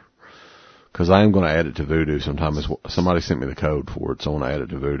whatever. Because I am going to add it to Vudu sometime. Somebody sent me the code for it, so I want to add it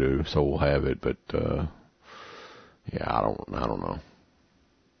to Vudu, so we'll have it. But yeah, I don't know.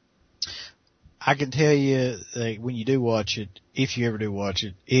 I can tell you that when you do watch it, if you ever do watch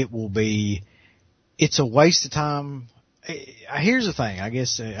it, it's a waste of time. Here's the thing. I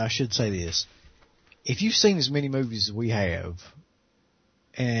guess I should say this: if you've seen as many movies as we have,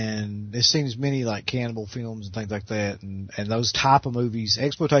 and they've seen as many like cannibal films and things like that, and those type of movies,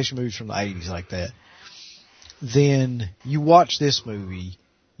 exploitation movies from the 80s like that, then you watch this movie,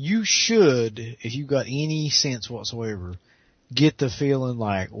 you should, if you've got any sense whatsoever, get the feeling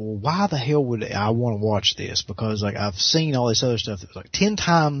like, well, why the hell would I want to watch this? Because like I've seen all this other stuff that was like 10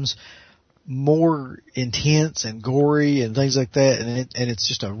 times more intense and gory and things like that, and it's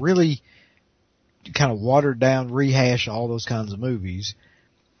just a really kind of watered down rehash of all those kinds of movies.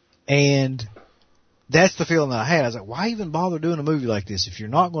 And that's the feeling that I had. I was like, why even bother doing a movie like this if you're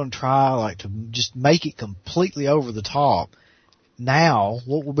not going to try like to just make it completely over the top? Now,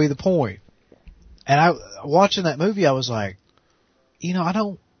 what will be the point? And watching that movie, I was like, I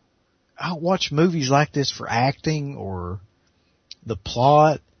don't watch movies like this for acting or the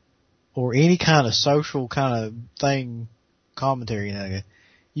plot or any kind of social kind of thing, commentary.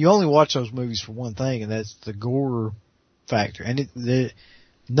 You only watch those movies for one thing, and that's the gore factor. And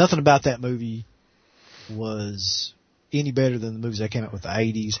nothing about that movie was any better than the movies that came out with the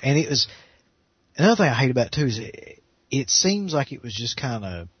 80s. And it was, another thing I hate about it too is it seems like it was just kind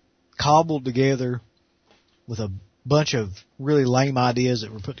of cobbled together with a bunch of really lame ideas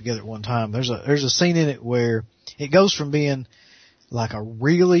that were put together at one time. There's a scene in it where it goes from being like a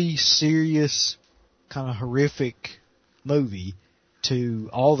really serious, kind of horrific movie to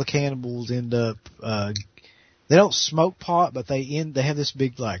all the cannibals end up, they don't smoke pot, but they have this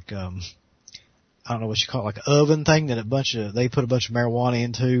big like, I don't know what you call it, like an oven thing that they put a bunch of marijuana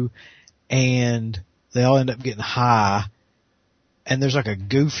into, and they all end up getting high, and there's like a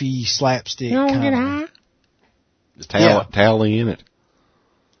goofy slapstick kind of. Tally in it.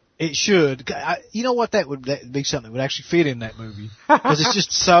 It should. You know what? That would be something that would actually fit in that movie. Because it's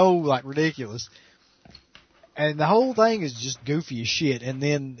just so, like, ridiculous. And the whole thing is just goofy as shit. And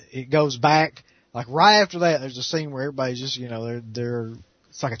then it goes back, like, right after that, there's a scene where everybody's just,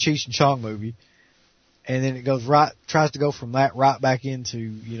 it's like a Cheech and Chong movie. And then it goes tries to go from that right back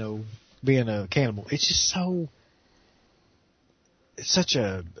into, being a cannibal. It's just it's such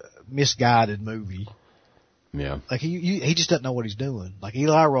a misguided movie. Yeah. Like, he just doesn't know what he's doing. Like,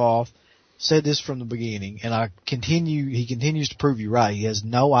 Eli Roth said this from the beginning, and he continues to prove you right. He has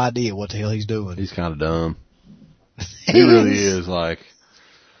no idea what the hell he's doing. He's kind of dumb. He really is. Like,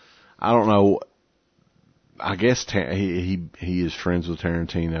 I don't know. I guess he is friends with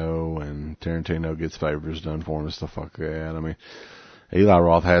Tarantino, and Tarantino gets favors done for him and stuff like that. I mean, Eli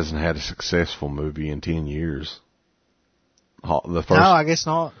Roth hasn't had a successful movie in 10 years. No, I guess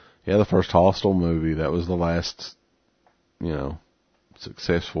not. Yeah, the first Hostel movie, that was the last,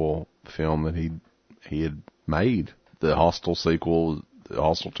 successful film that he had made. The Hostel sequel, the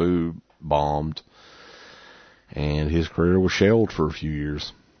Hostel 2, bombed, and his career was shelved for a few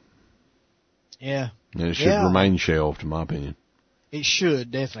years. Yeah. And it should remain shelved, in my opinion. It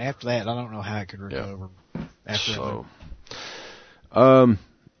should, definitely. After that, I don't know how it could recover. After that.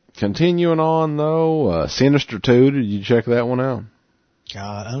 Continuing on, though, Sinister 2, did you check that one out?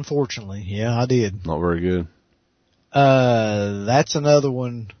 God, unfortunately, yeah, I did. Not very good. That's another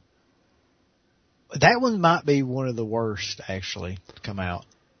one. That one might be one of the worst, actually, to come out.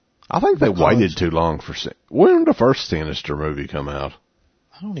 I think they waited too long for... When did the first Sinister movie come out?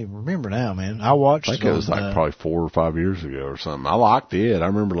 I don't even remember now, man. I watched it. I think it was probably 4 or 5 years ago or something. I liked it. I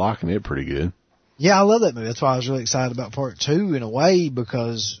remember liking it pretty good. Yeah, I love that movie. That's why I was really excited about part 2 in a way,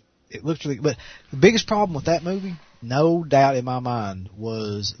 because it looked really... But the biggest problem with that movie, no doubt in my mind,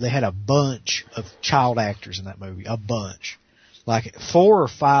 was they had a bunch of child actors in that movie. A bunch. Like 4 or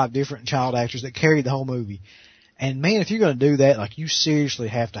 5 different child actors that carried the whole movie. And man, if you're going to do that, like, you seriously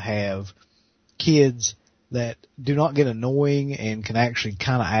have to have kids that do not get annoying and can actually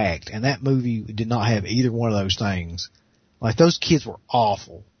kind of act. And that movie did not have either one of those things. Like, those kids were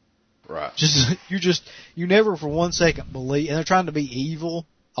awful. Right. You never for one second believe, and they're trying to be evil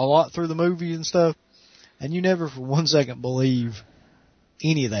a lot through the movie and stuff, and you never for one second believe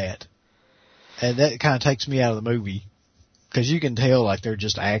any of that. And that kind of takes me out of the movie, because you can tell, like, they're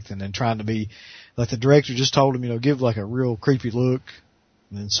just acting and trying to be, like, the director just told them, give like a real creepy look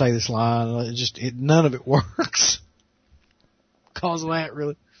and then say this line. None of it works. Cause of that,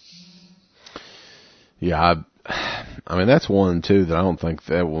 really. Yeah, I mean, that's one, too, that I don't think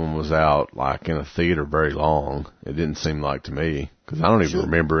that one was out, like, in a theater very long. It didn't seem like to me, because I don't even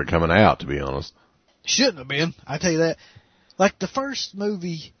remember it coming out, to be honest. Shouldn't have been, I tell you that. Like, the first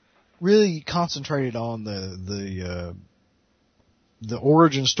movie really concentrated on the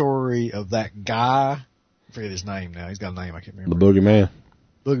origin story of that guy. I forget his name now. He's got a name, I can't remember. The Boogeyman.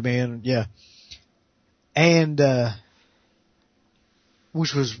 Boogeyman, yeah. And,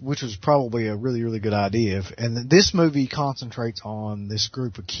 which was probably a really, really good idea. And this movie concentrates on this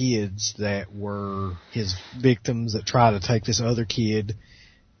group of kids that were his victims that try to take this other kid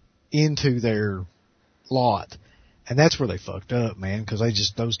into their lot. And that's where they fucked up, man,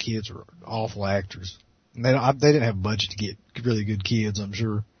 because those kids were awful actors. And they didn't have a budget to get really good kids, I'm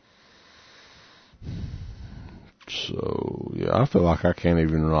sure. So, yeah, I feel like I can't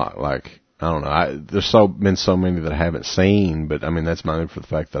even, like, I don't know. There's been so many that I haven't seen, but, I mean, that's mainly for the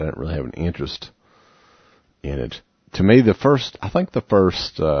fact that I didn't really have an interest in it. To me, I think the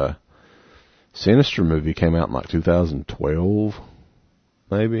first Sinister movie came out in, like, 2012,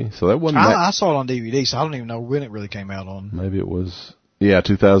 maybe. So that wasn't I saw it on DVD, so I don't even know when it really came out on. Maybe it was,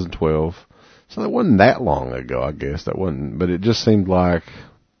 2012. So that wasn't that long ago, I guess. But it just seemed like,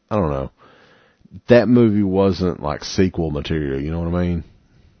 I don't know. That movie wasn't like sequel material, you know what I mean?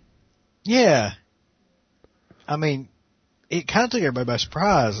 Yeah. I mean, it kind of took everybody by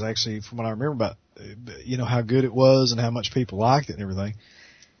surprise, actually, from what I remember about, how good it was and how much people liked it and everything.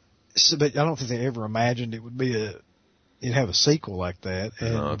 So, but I don't think they ever imagined it would it'd have a sequel like that.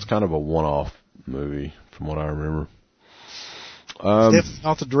 No, it's kind of a one-off movie, from what I remember. It's definitely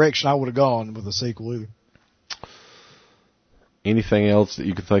not the direction I would have gone with a sequel either. Anything else that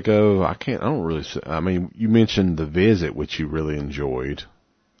you could think of? I mean, you mentioned The Visit, which you really enjoyed.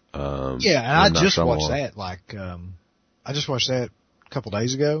 Yeah, and I just watched that, I just watched that a couple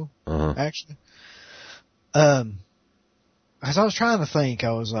days ago, actually. As I was trying to think,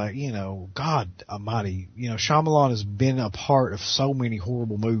 I was like, God almighty, Shyamalan has been a part of so many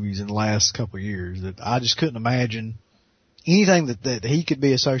horrible movies in the last couple of years that I just couldn't imagine anything that he could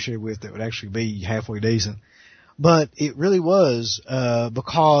be associated with that would actually be halfway decent. But it really was,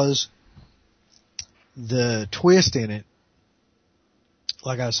 because the twist in it,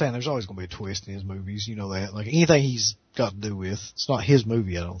 like I was saying, there's always going to be a twist in his movies, you know that. Like anything he's got to do with, it's not his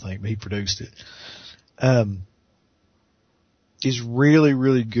movie, I don't think, but he produced it. Is really,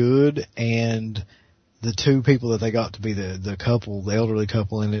 really good, and the two people that they got to be the couple, the elderly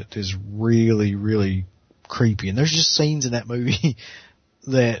couple in it, is really, really creepy. And there's just scenes in that movie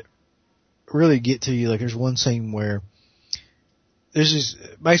that really get to you. Like there's one scene where there's this,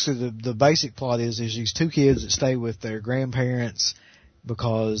 basically the basic plot is there's these two kids that stay with their grandparents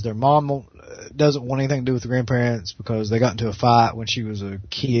because their mom doesn't want anything to do with the grandparents because they got into a fight when she was a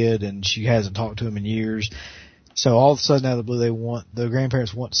kid and she hasn't talked to them in years. So all of a sudden out of the blue, the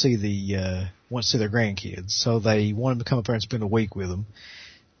grandparents want to see their grandkids. So they want them to come up there and spend a week with them.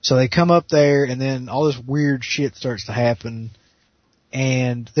 So they come up there and then all this weird shit starts to happen.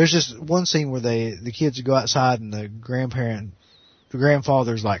 And there's just one scene where the kids go outside and the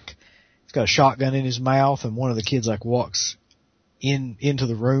grandfather's like, he's got a shotgun in his mouth and one of the kids like walks into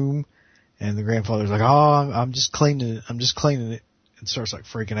the room and the grandfather's like, oh, I'm just cleaning it. And starts like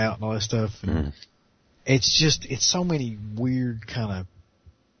freaking out and all that stuff. And it's so many weird kind of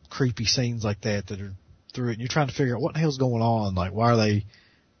creepy scenes like that are through it. And you're trying to figure out what the hell's going on. Like, why are they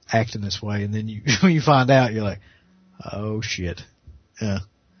acting this way? And then when you find out, you're like, oh shit. Yeah.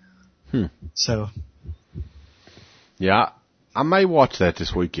 So. Yeah, I may watch that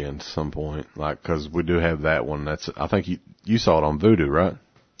this weekend at some point. Like, cause we do have that one. I think you saw it on Vudu, right?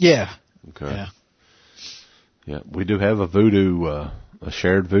 Yeah. Okay. Yeah. Yeah, we do have a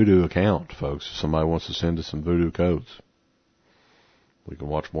shared Vudu account, folks. If somebody wants to send us some Vudu codes, we can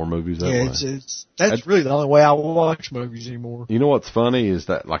watch more movies that way. That's really the only way I watch movies anymore. You know what's funny is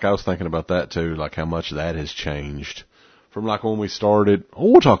that, like, I was thinking about that too, like how much that has changed from like when we started.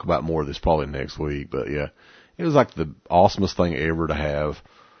 Oh, we'll talk about more of this probably next week, but yeah, it was like the awesomest thing ever to have,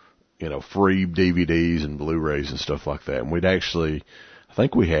 free DVDs and Blu-rays and stuff like that. And I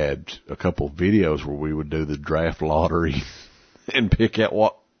think we had a couple of videos where we would do the draft lottery and pick out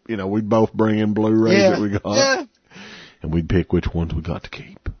what, we'd both bring in Blu-rays that we got. Yeah. And we'd pick which ones we got to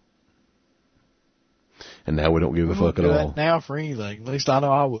keep. And now we don't give a fuck at all. Now for anything. At least I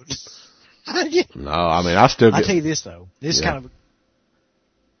know I would. No, I mean, I still get... I'll tell you this, though. This kind of...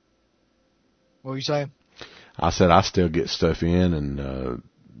 What were you saying? I said I still get stuff in, and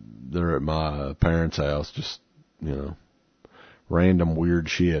they're at my parents' house, just, random weird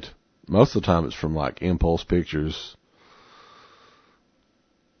shit. Most of the time it's from, like, Impulse Pictures.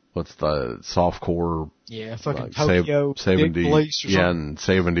 What's the softcore? Yeah, fucking like Tokyo 70s, Police or something. Yeah, and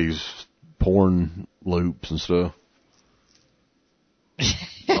 70s porn loops and stuff.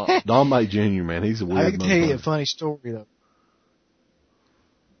 Don Mike Jr., man, he's a weird I can tell you a funny story, though.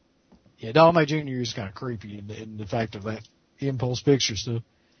 Yeah, Don Mike Jr. is kind of creepy in the fact of that Impulse Picture stuff.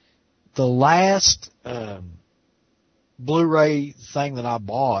 The last Blu-ray thing that I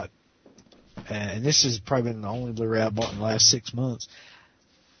bought, and this has probably been the only Blu-ray I bought in the last 6 months,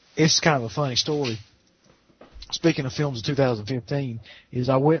 it's kind of a funny story. Speaking of films of 2015, is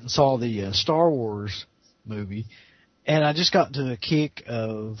I went and saw the Star Wars movie, and I just got into a kick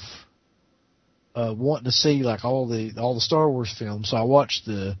of wanting to see like all the Star Wars films. So I watched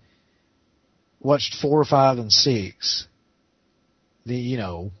 4, 5, and 6.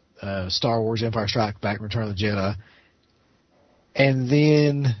 Star Wars, Empire Strikes Back, Return of the Jedi, and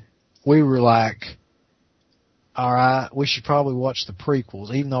then we were like, all right, we should probably watch the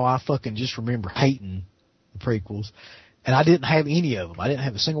prequels, even though I fucking just remember hating the prequels. And I didn't have any of them. I didn't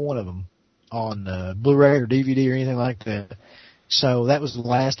have a single one of them on Blu-ray or DVD or anything like that. So that was the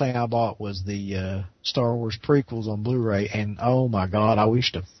last thing I bought was the Star Wars prequels on Blu-ray. And oh my God, I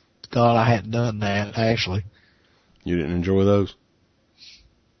wish to God I hadn't done that, actually. You didn't enjoy those?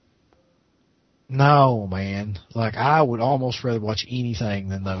 No, man. Like, I would almost rather watch anything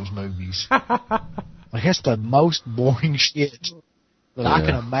than those movies. Like, it's the most boring shit that I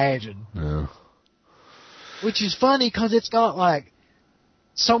can imagine. Yeah. Which is funny because it's got, like,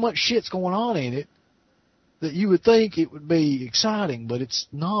 so much shit's going on in it that you would think it would be exciting, but it's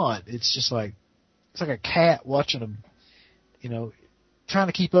not. It's just like, it's like a cat watching trying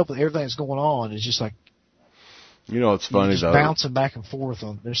to keep up with everything that's going on. It's just like, You know, it's funny just though. Bouncing back and forth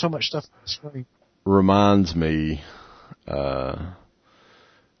on. There's so much stuff on the screen. Reminds me,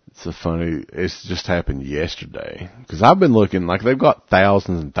 it's just happened yesterday. Because I've been looking, like they've got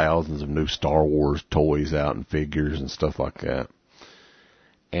thousands and thousands of new Star Wars toys out and figures and stuff like that.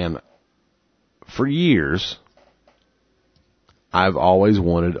 And for years, I've always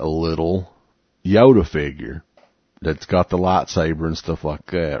wanted a little Yoda figure that's got the lightsaber and stuff like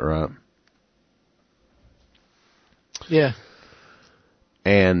that, right? Yeah.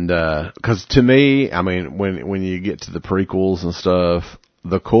 And, cause to me, I mean, when you get to the prequels and stuff,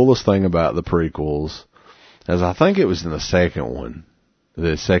 the coolest thing about the prequels is I think it was in the second one,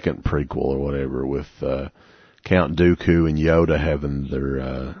 the second prequel or whatever with, Count Dooku and Yoda having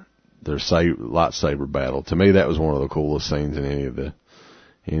their lightsaber battle. To me, that was one of the coolest scenes in any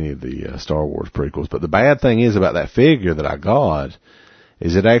of the Star Wars prequels. But the bad thing is about that figure that I got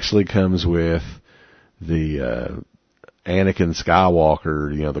is it actually comes with the, Anakin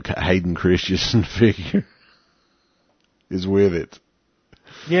Skywalker, you know, the Hayden Christensen figure is with it.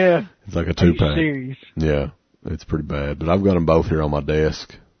 Yeah. It's like a 2-pack. Serious? Yeah, it's pretty bad. But I've got them both here on my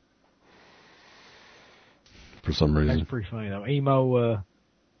desk for some reason. That's pretty funny though. Emo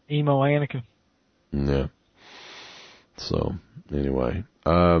Anakin. Yeah. So, anyway.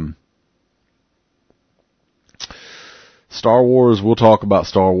 Star Wars, we'll talk about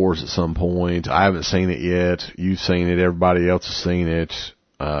Star Wars at some point. I haven't seen it yet. You've seen it. Everybody else has seen it.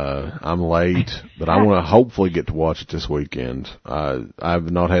 I'm late, but I want to hopefully get to watch it this weekend. I've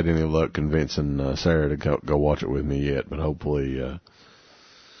not had any luck convincing Sarah to go watch it with me yet, but hopefully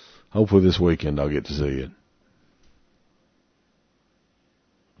this weekend I'll get to see it.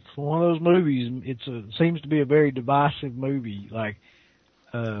 It's one of those movies. It seems to be a very divisive movie. Like,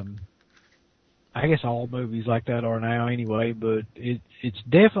 I guess all movies like that are now anyway, but it's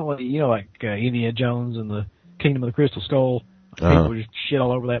definitely, you know, like Indiana Jones and the Kingdom of the Crystal Skull. People just shit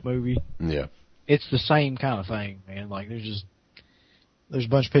all over that movie. Yeah. It's the same kind of thing, man. Like, there's a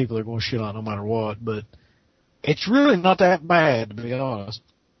bunch of people that are going to shit on it no matter what, but it's really not that bad, to be honest.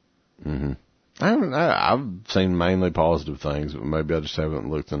 Mm-hmm. I've seen mainly positive things, but maybe I just haven't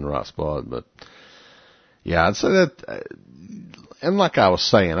looked in the right spot, but yeah, I'd say that, and like I was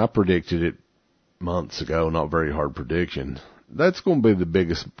saying, I predicted it months ago, not very hard prediction. That's going to be the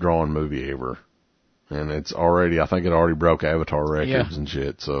biggest drawing movie ever. And it's already, I think it already broke Avatar records and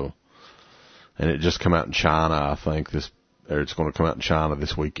shit, so. And it just come out in China, I think it's going to come out in China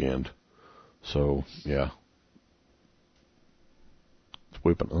this weekend. So, yeah. It's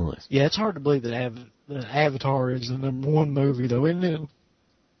whipping nice. Yeah, it's hard to believe that Avatar is the number one movie, though, isn't it?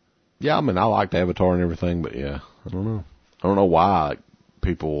 Yeah, I mean, I liked Avatar and everything, but yeah, I don't know. I don't know why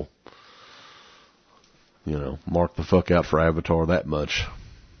people, you know, mark the fuck out for Avatar that much.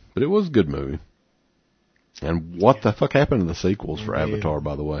 But it was a good movie. And what the fuck happened to the sequels for Avatar,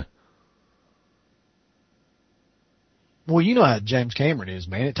 by the way? Well, you know how James Cameron is,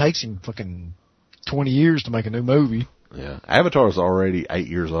 man. It takes him fucking 20 years to make a new movie. Yeah. Avatar is already 8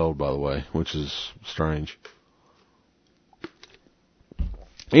 years old, by the way, which is strange.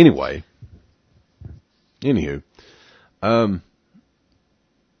 Anyway. Anywho.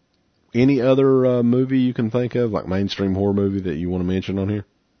 Any other movie you can think of, like mainstream horror movie that you want to mention on here?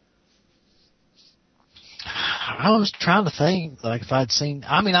 I was trying to think, like, if I'd seen,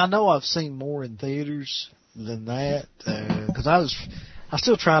 I mean, I know I've seen more in theaters than that, cause I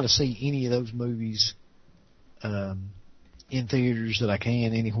still try to see any of those movies, in theaters that I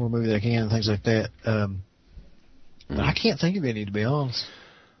can, any horror movie that I can, and things like that. But I can't think of any, to be honest.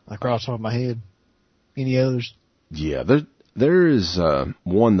 Like, right off the top of my head. Any others? Yeah, there is,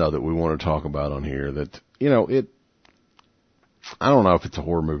 one though that we want to talk about on here that, you know, I don't know if it's a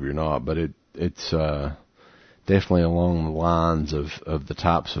horror movie or not, but it's definitely along the lines of the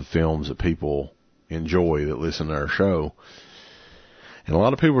types of films that people enjoy that listen to our show. And a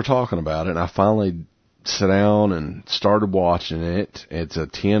lot of people were talking about it, and I finally sat down and started watching it. It's a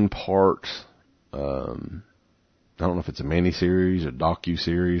 10-part, I don't know if it's a mini-series or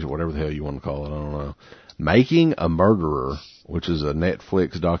docu-series or whatever the hell you want to call it, I don't know. Making a Murderer, which is a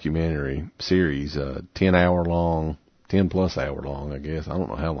Netflix documentary series, 10+ hour long, I guess. I don't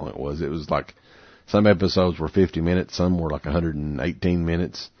know how long it was. It was like, some episodes were 50 minutes, some were like 118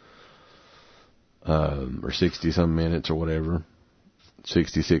 minutes, or 60-some minutes or whatever.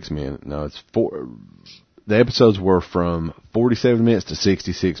 66 minutes. No, the episodes were from 47 minutes to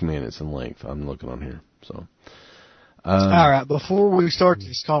 66 minutes in length. I'm looking on here, so. All right, before we start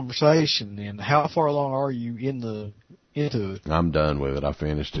this conversation, then, how far along are you into it? I'm done with it. I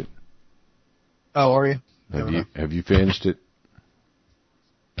finished it. Oh, are you? Have you finished it?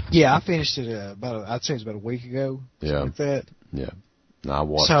 Yeah, I finished it I'd say it's about a week ago. Yeah. Like that. Yeah. No, I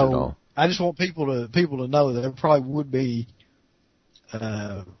watched it all. I just want people to know that there probably would be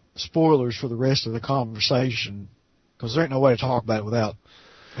spoilers for the rest of the conversation, because there ain't no way to talk about it without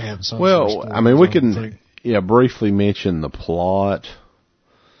having some. Well, I mean, we can briefly mention the plot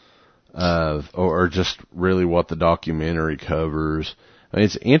or just really what the documentary covers. I mean,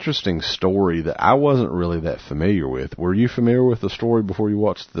 it's an interesting story that I wasn't really that familiar with. Were you familiar with the story before you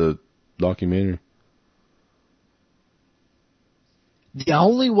watched the documentary? The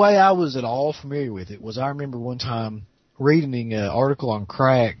only way I was at all familiar with it was I remember one time reading an article on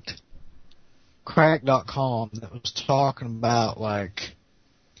crack.com that was talking about, like,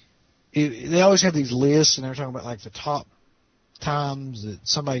 they always have these lists, and they're talking about, like, the top times that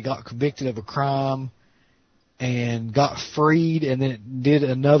somebody got convicted of a crime and got freed and then did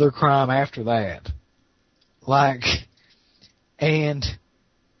another crime after that. Like, and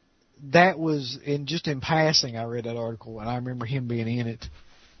that was, in passing, I read that article, and I remember him being in it,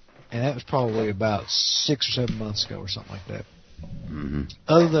 and that was probably about 6 or 7 months ago or something like that. Mm-hmm.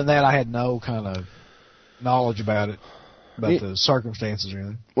 Other than that, I had no kind of knowledge about it, about the circumstances or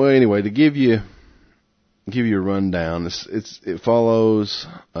anything. Well, anyway, to give you a rundown, it follows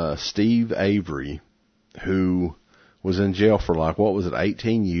Steve Avery, who was in jail for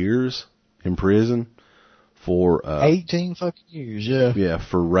 18 years in prison for 18 fucking years, yeah. Yeah,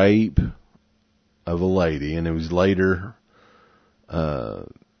 for rape of a lady, and it was later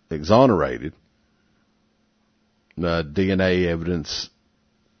exonerated. DNA evidence,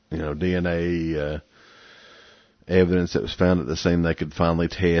 evidence that was found at the scene they could finally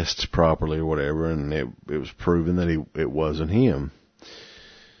test properly or whatever, and it was proven that it wasn't him.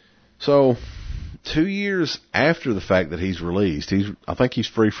 So, 2 years after the fact that he's released, I think he's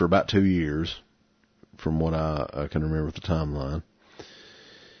free for about 2 years, from what I can remember with the timeline.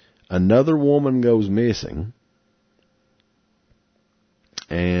 Another woman goes missing,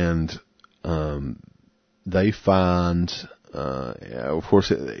 and they find, of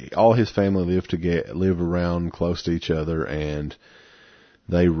course, all his family live around close to each other, and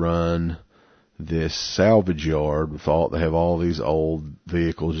they run this salvage yard they have all these old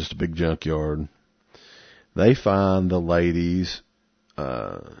vehicles, just a big junkyard. They find the lady's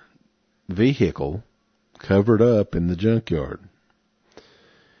vehicle covered up in the junkyard.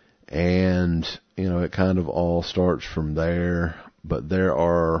 And, it kind of all starts from there, but there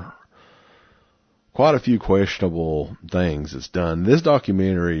are quite a few questionable things that's done. This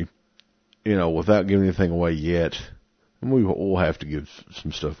documentary, without giving anything away yet, and we'll have to give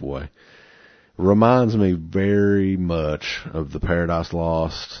some stuff away, reminds me very much of the Paradise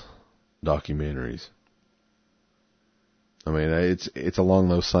Lost documentaries. I mean, it's along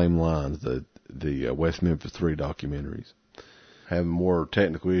those same lines, the West Memphis 3 documentaries. Having more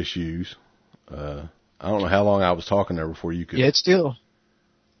technical issues. I don't know how long I was talking there before you could... Yeah, it's still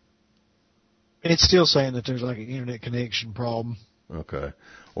saying that there's like an internet connection problem. Okay.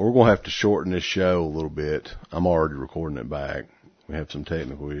 Well, we're going to have to shorten this show a little bit. I'm already recording it back. We have some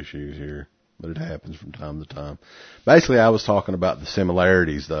technical issues here, but it happens from time to time. Basically, I was talking about the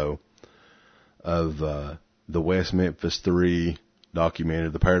similarities, though, of the West Memphis 3 documentary,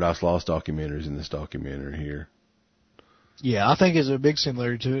 the Paradise Lost documentaries in this documentary here. Yeah, I think there's a big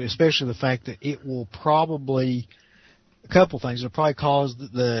similarity to it, especially the fact that it will probably, a couple things, it'll probably cause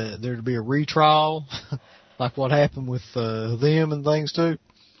there to be a retrial, like what happened with them and things too.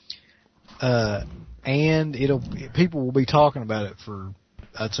 And people will be talking about it for,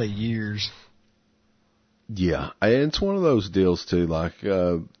 I'd say, years. Yeah, and it's one of those deals too, like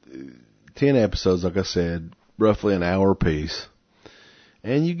 10 episodes, like I said, roughly an hour apiece.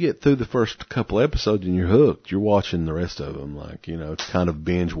 And you get through the first couple episodes and you're hooked. You're watching the rest of them, it's kind of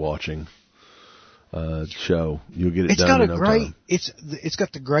binge watching show. You'll get it done in no time. It's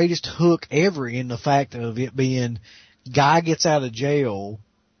got the greatest hook ever in the fact of it being, guy gets out of jail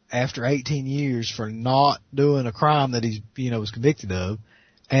after 18 years for not doing a crime that he's was convicted of,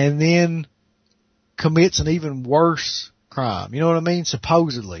 and then commits an even worse crime. You know what I mean?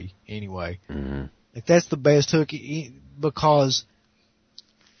 Supposedly, anyway. Mm-hmm. Like, that's the best hook, because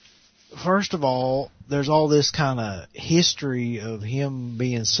first of all, there's all this kind of history of him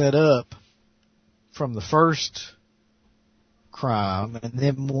being set up from the first crime, and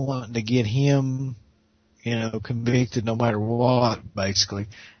then wanting to get him, convicted no matter what, basically.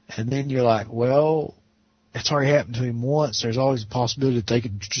 And then you're like, well, it's already happened to him once. There's always a possibility that they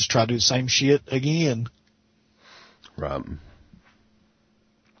could just try to do the same shit again. Right.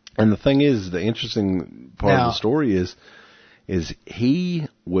 And the thing is, the interesting part of the story is he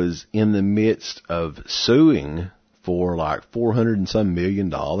was in the midst of suing for like $400 and some million,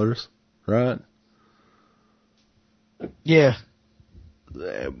 right? Yeah.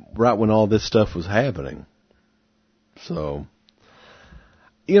 Right when all this stuff was happening. So,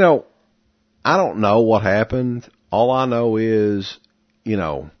 you know, I don't know what happened. All I know is, you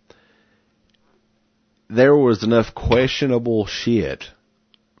know, there was enough questionable shit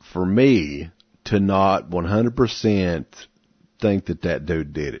for me to not 100% think that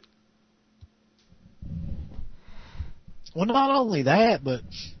dude did it. Well, not only that, but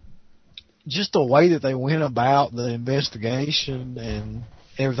just the way that they went about the investigation and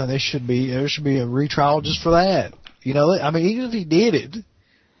everything. There should be a retrial just for that. You know, I mean, even if he did it,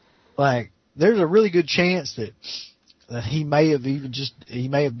 like, there's a really good chance that he may have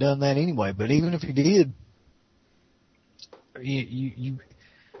done that anyway. But even if he did, you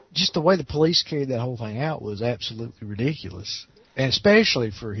just the way the police carried that whole thing out was absolutely ridiculous. And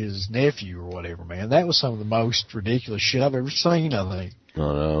especially for his nephew or whatever, man. That was some of the most ridiculous shit I've ever seen, I think. I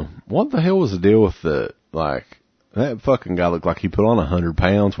don't know. What the hell was the deal with that fucking guy looked like he put on 100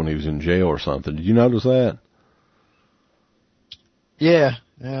 pounds when he was in jail or something. Did you notice that? Yeah.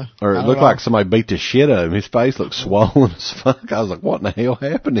 Or it looked like somebody beat the shit out of him. His face looked swollen as fuck. I was like, what in the hell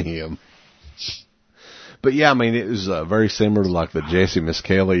happened to him? But yeah, I mean, it was very similar to like the Jesse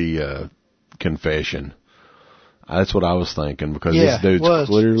Miskelly confession. That's what I was thinking, because this dude's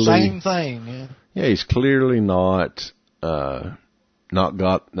clearly same thing. Yeah. Yeah, he's clearly not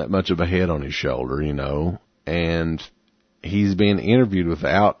got that much of a head on his shoulder, you know, and he's being interviewed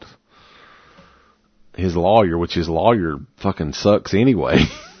without his lawyer, which his lawyer fucking sucks anyway.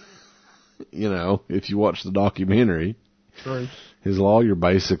 You know, if you watch the documentary, True. His lawyer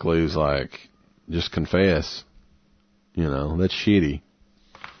basically is like, just confess. You know, that's shitty.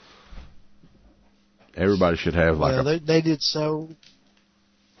 Everybody should have like they did so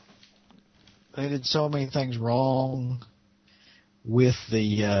many things wrong with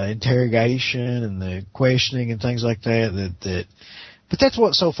the interrogation and the questioning and things like that. But that's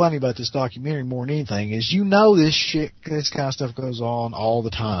what's so funny about this documentary more than anything is, you know, this kind of stuff goes on all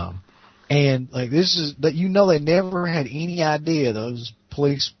the time. And like you know, they never had any idea, those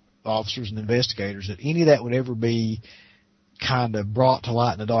police officers and investigators, that any of that would ever be kind of brought to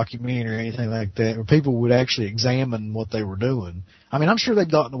light in a documentary or anything like that, where people would actually examine what they were doing. I mean, I'm sure they've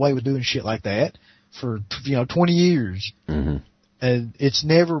gotten away with doing shit like that for, 20 years. Mm-hmm. And it's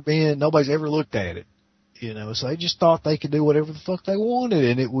nobody's ever looked at it, so they just thought they could do whatever the fuck they wanted,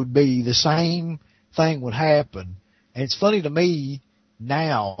 and it would be the same thing would happen. And it's funny to me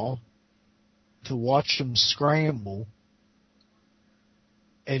now to watch them scramble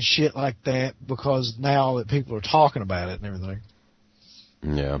and shit like that, because now that people are talking about it and everything.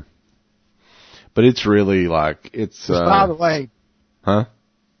 Yeah. But it's really like, it's, by the way. Huh?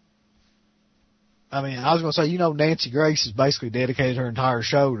 I mean, I was going to say, Nancy Grace has basically dedicated her entire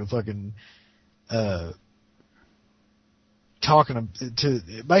show to fucking, talking to,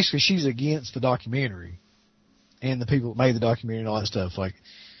 basically she's against the documentary and the people that made the documentary and all that stuff. Like,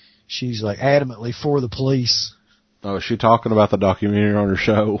 she's like adamantly for the police. Oh, is she talking about the documentary on her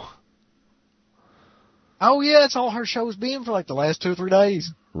show? Oh yeah, that's all her show's been for like the last 2 or 3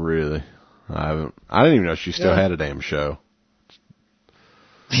 days. Really? I didn't even know she still had a damn show.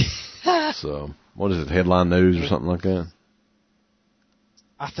 So, what is it, Headline News or something like that?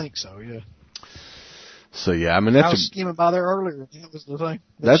 I think so, yeah. So yeah, I mean, I was skimming by there earlier. That was the thing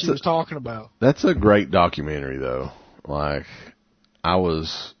that she was talking about. That's a great documentary, though. Like, I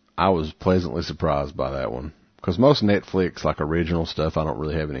was pleasantly surprised by that one. Because most Netflix, like, original stuff, I don't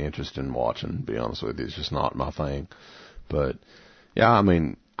really have any interest in watching, to be honest with you. It's just not my thing. But, yeah, I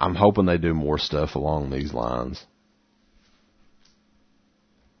mean, I'm hoping they do more stuff along these lines.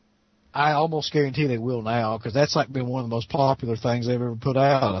 I almost guarantee they will now, because that's, like, been one of the most popular things they've ever put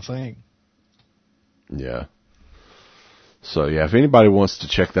out, I think. Yeah. So, yeah, if anybody wants to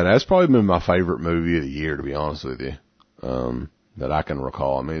check that out, it's probably been my favorite movie of the year, to be honest with you. That I can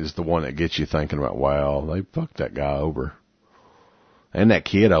recall. I mean, it's the one that gets you thinking about, wow, they fucked that guy over. And that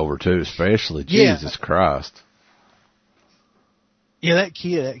kid over, too, especially. Yeah. Jesus Christ. Yeah, that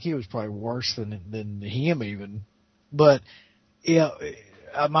kid was probably worse than him even. But, yeah,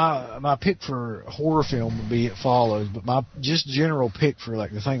 my pick for a horror film would be It Follows, but my just general pick for,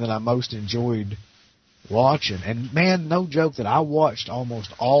 like, the thing that I most enjoyed watching, and, man, no joke that I watched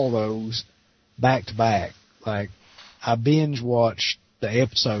almost all those back to back. Like, I binge watched the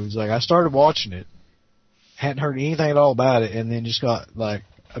episodes. Like, I started watching it, hadn't heard anything at all about it, and then just got, like,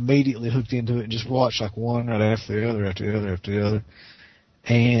 immediately hooked into it and just watched, like, one right after the other, after the other, after the other.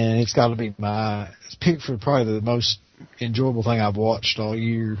 And it's got to be my pick for probably the most enjoyable thing I've watched all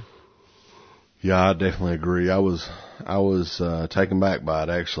year. Yeah, I definitely agree. I was taken back by it,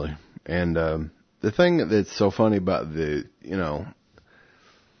 actually. And the thing that's so funny about the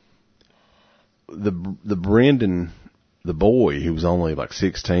Brendan, the boy, he was only like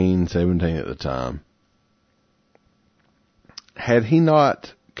 16, 17 at the time. Had he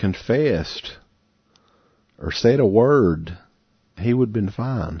not confessed or said a word, he would have been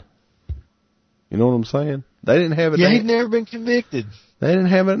fine. You know what I'm saying? They didn't have it. Yeah, he'd never been convicted. They didn't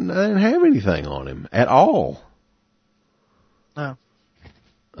have it. They didn't have anything on him at all. No.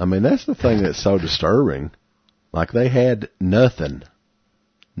 I mean, that's the thing that's so disturbing. Like, they had nothing.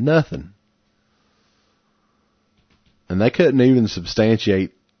 Nothing. And they couldn't even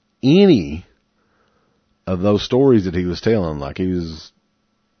substantiate any of those stories that he was telling. Like, he was,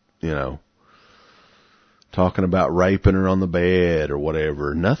 talking about raping her on the bed or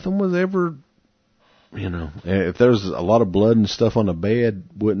whatever. Nothing was ever, if there's a lot of blood and stuff on the bed,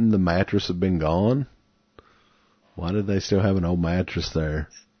 wouldn't the mattress have been gone? Why did they still have an old mattress there?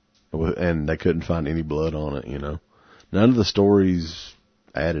 And they couldn't find any blood on it, None of the stories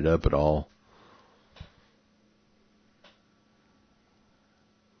added up at all.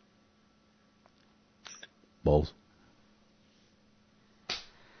 Balls.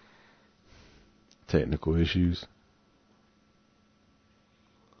 Technical issues.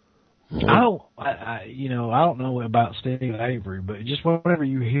 I don't know about Steve Avery, but just whenever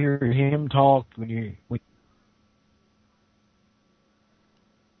you hear him talk,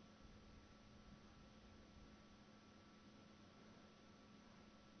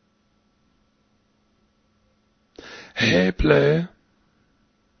 Hey, player.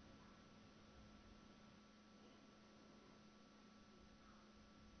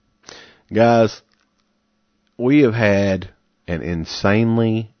 Guys, we have had an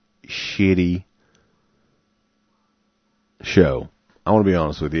insanely shitty show. I want to be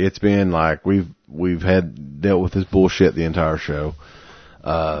honest with you. It's been like we've dealt with this bullshit the entire show.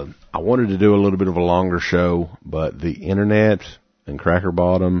 I wanted to do a little bit of a longer show, but the internet and Cracker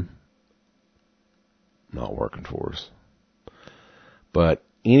Bottom not working for us. But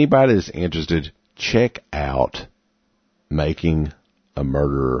anybody that's interested, check out Making a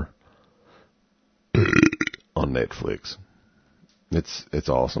Murderer on Netflix. It's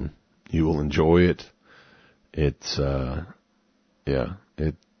awesome. You will enjoy it. It's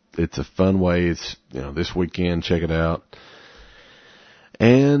it's a fun way. It's this weekend, check it out.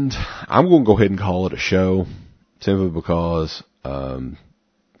 And I'm going to go ahead and call it a show simply because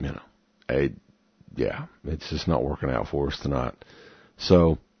it's just not working out for us tonight.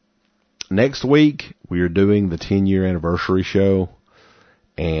 So next week we are doing the 10-year anniversary show.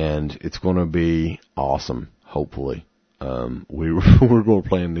 And it's going to be awesome, hopefully. We're going to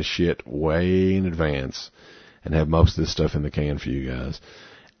plan this shit way in advance and have most of this stuff in the can for you guys.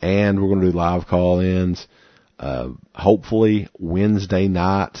 And we're going to do live call-ins, hopefully Wednesday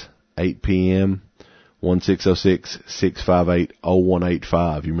night, 8 p.m.,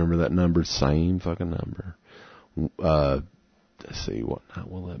 1-606-658-0185. You remember that number? Same fucking number. Let's see, what night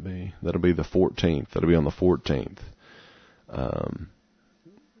will that be? That'll be the 14th. That'll be on the 14th.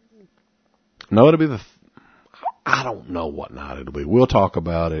 No, it'll be I don't know what night it'll be. We'll talk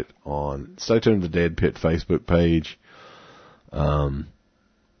about it stay tuned to the Dead Pit Facebook page.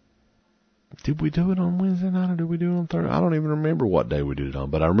 Did we do it on Wednesday night or did we do it on Thursday? I don't even remember what day we did it on,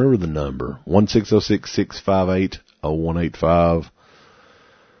 but I remember the number. 1-606-658-0185.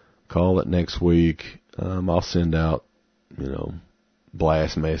 Call it next week. I'll send out,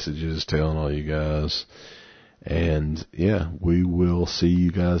 blast messages telling all you guys. And we will see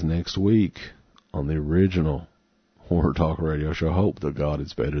you guys next week on the original Horror Talk Radio Show. Hope to God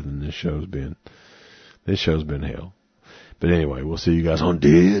it's better than this show's been. This show's been hell. But anyway, we'll see you guys on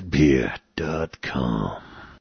deadpit.com.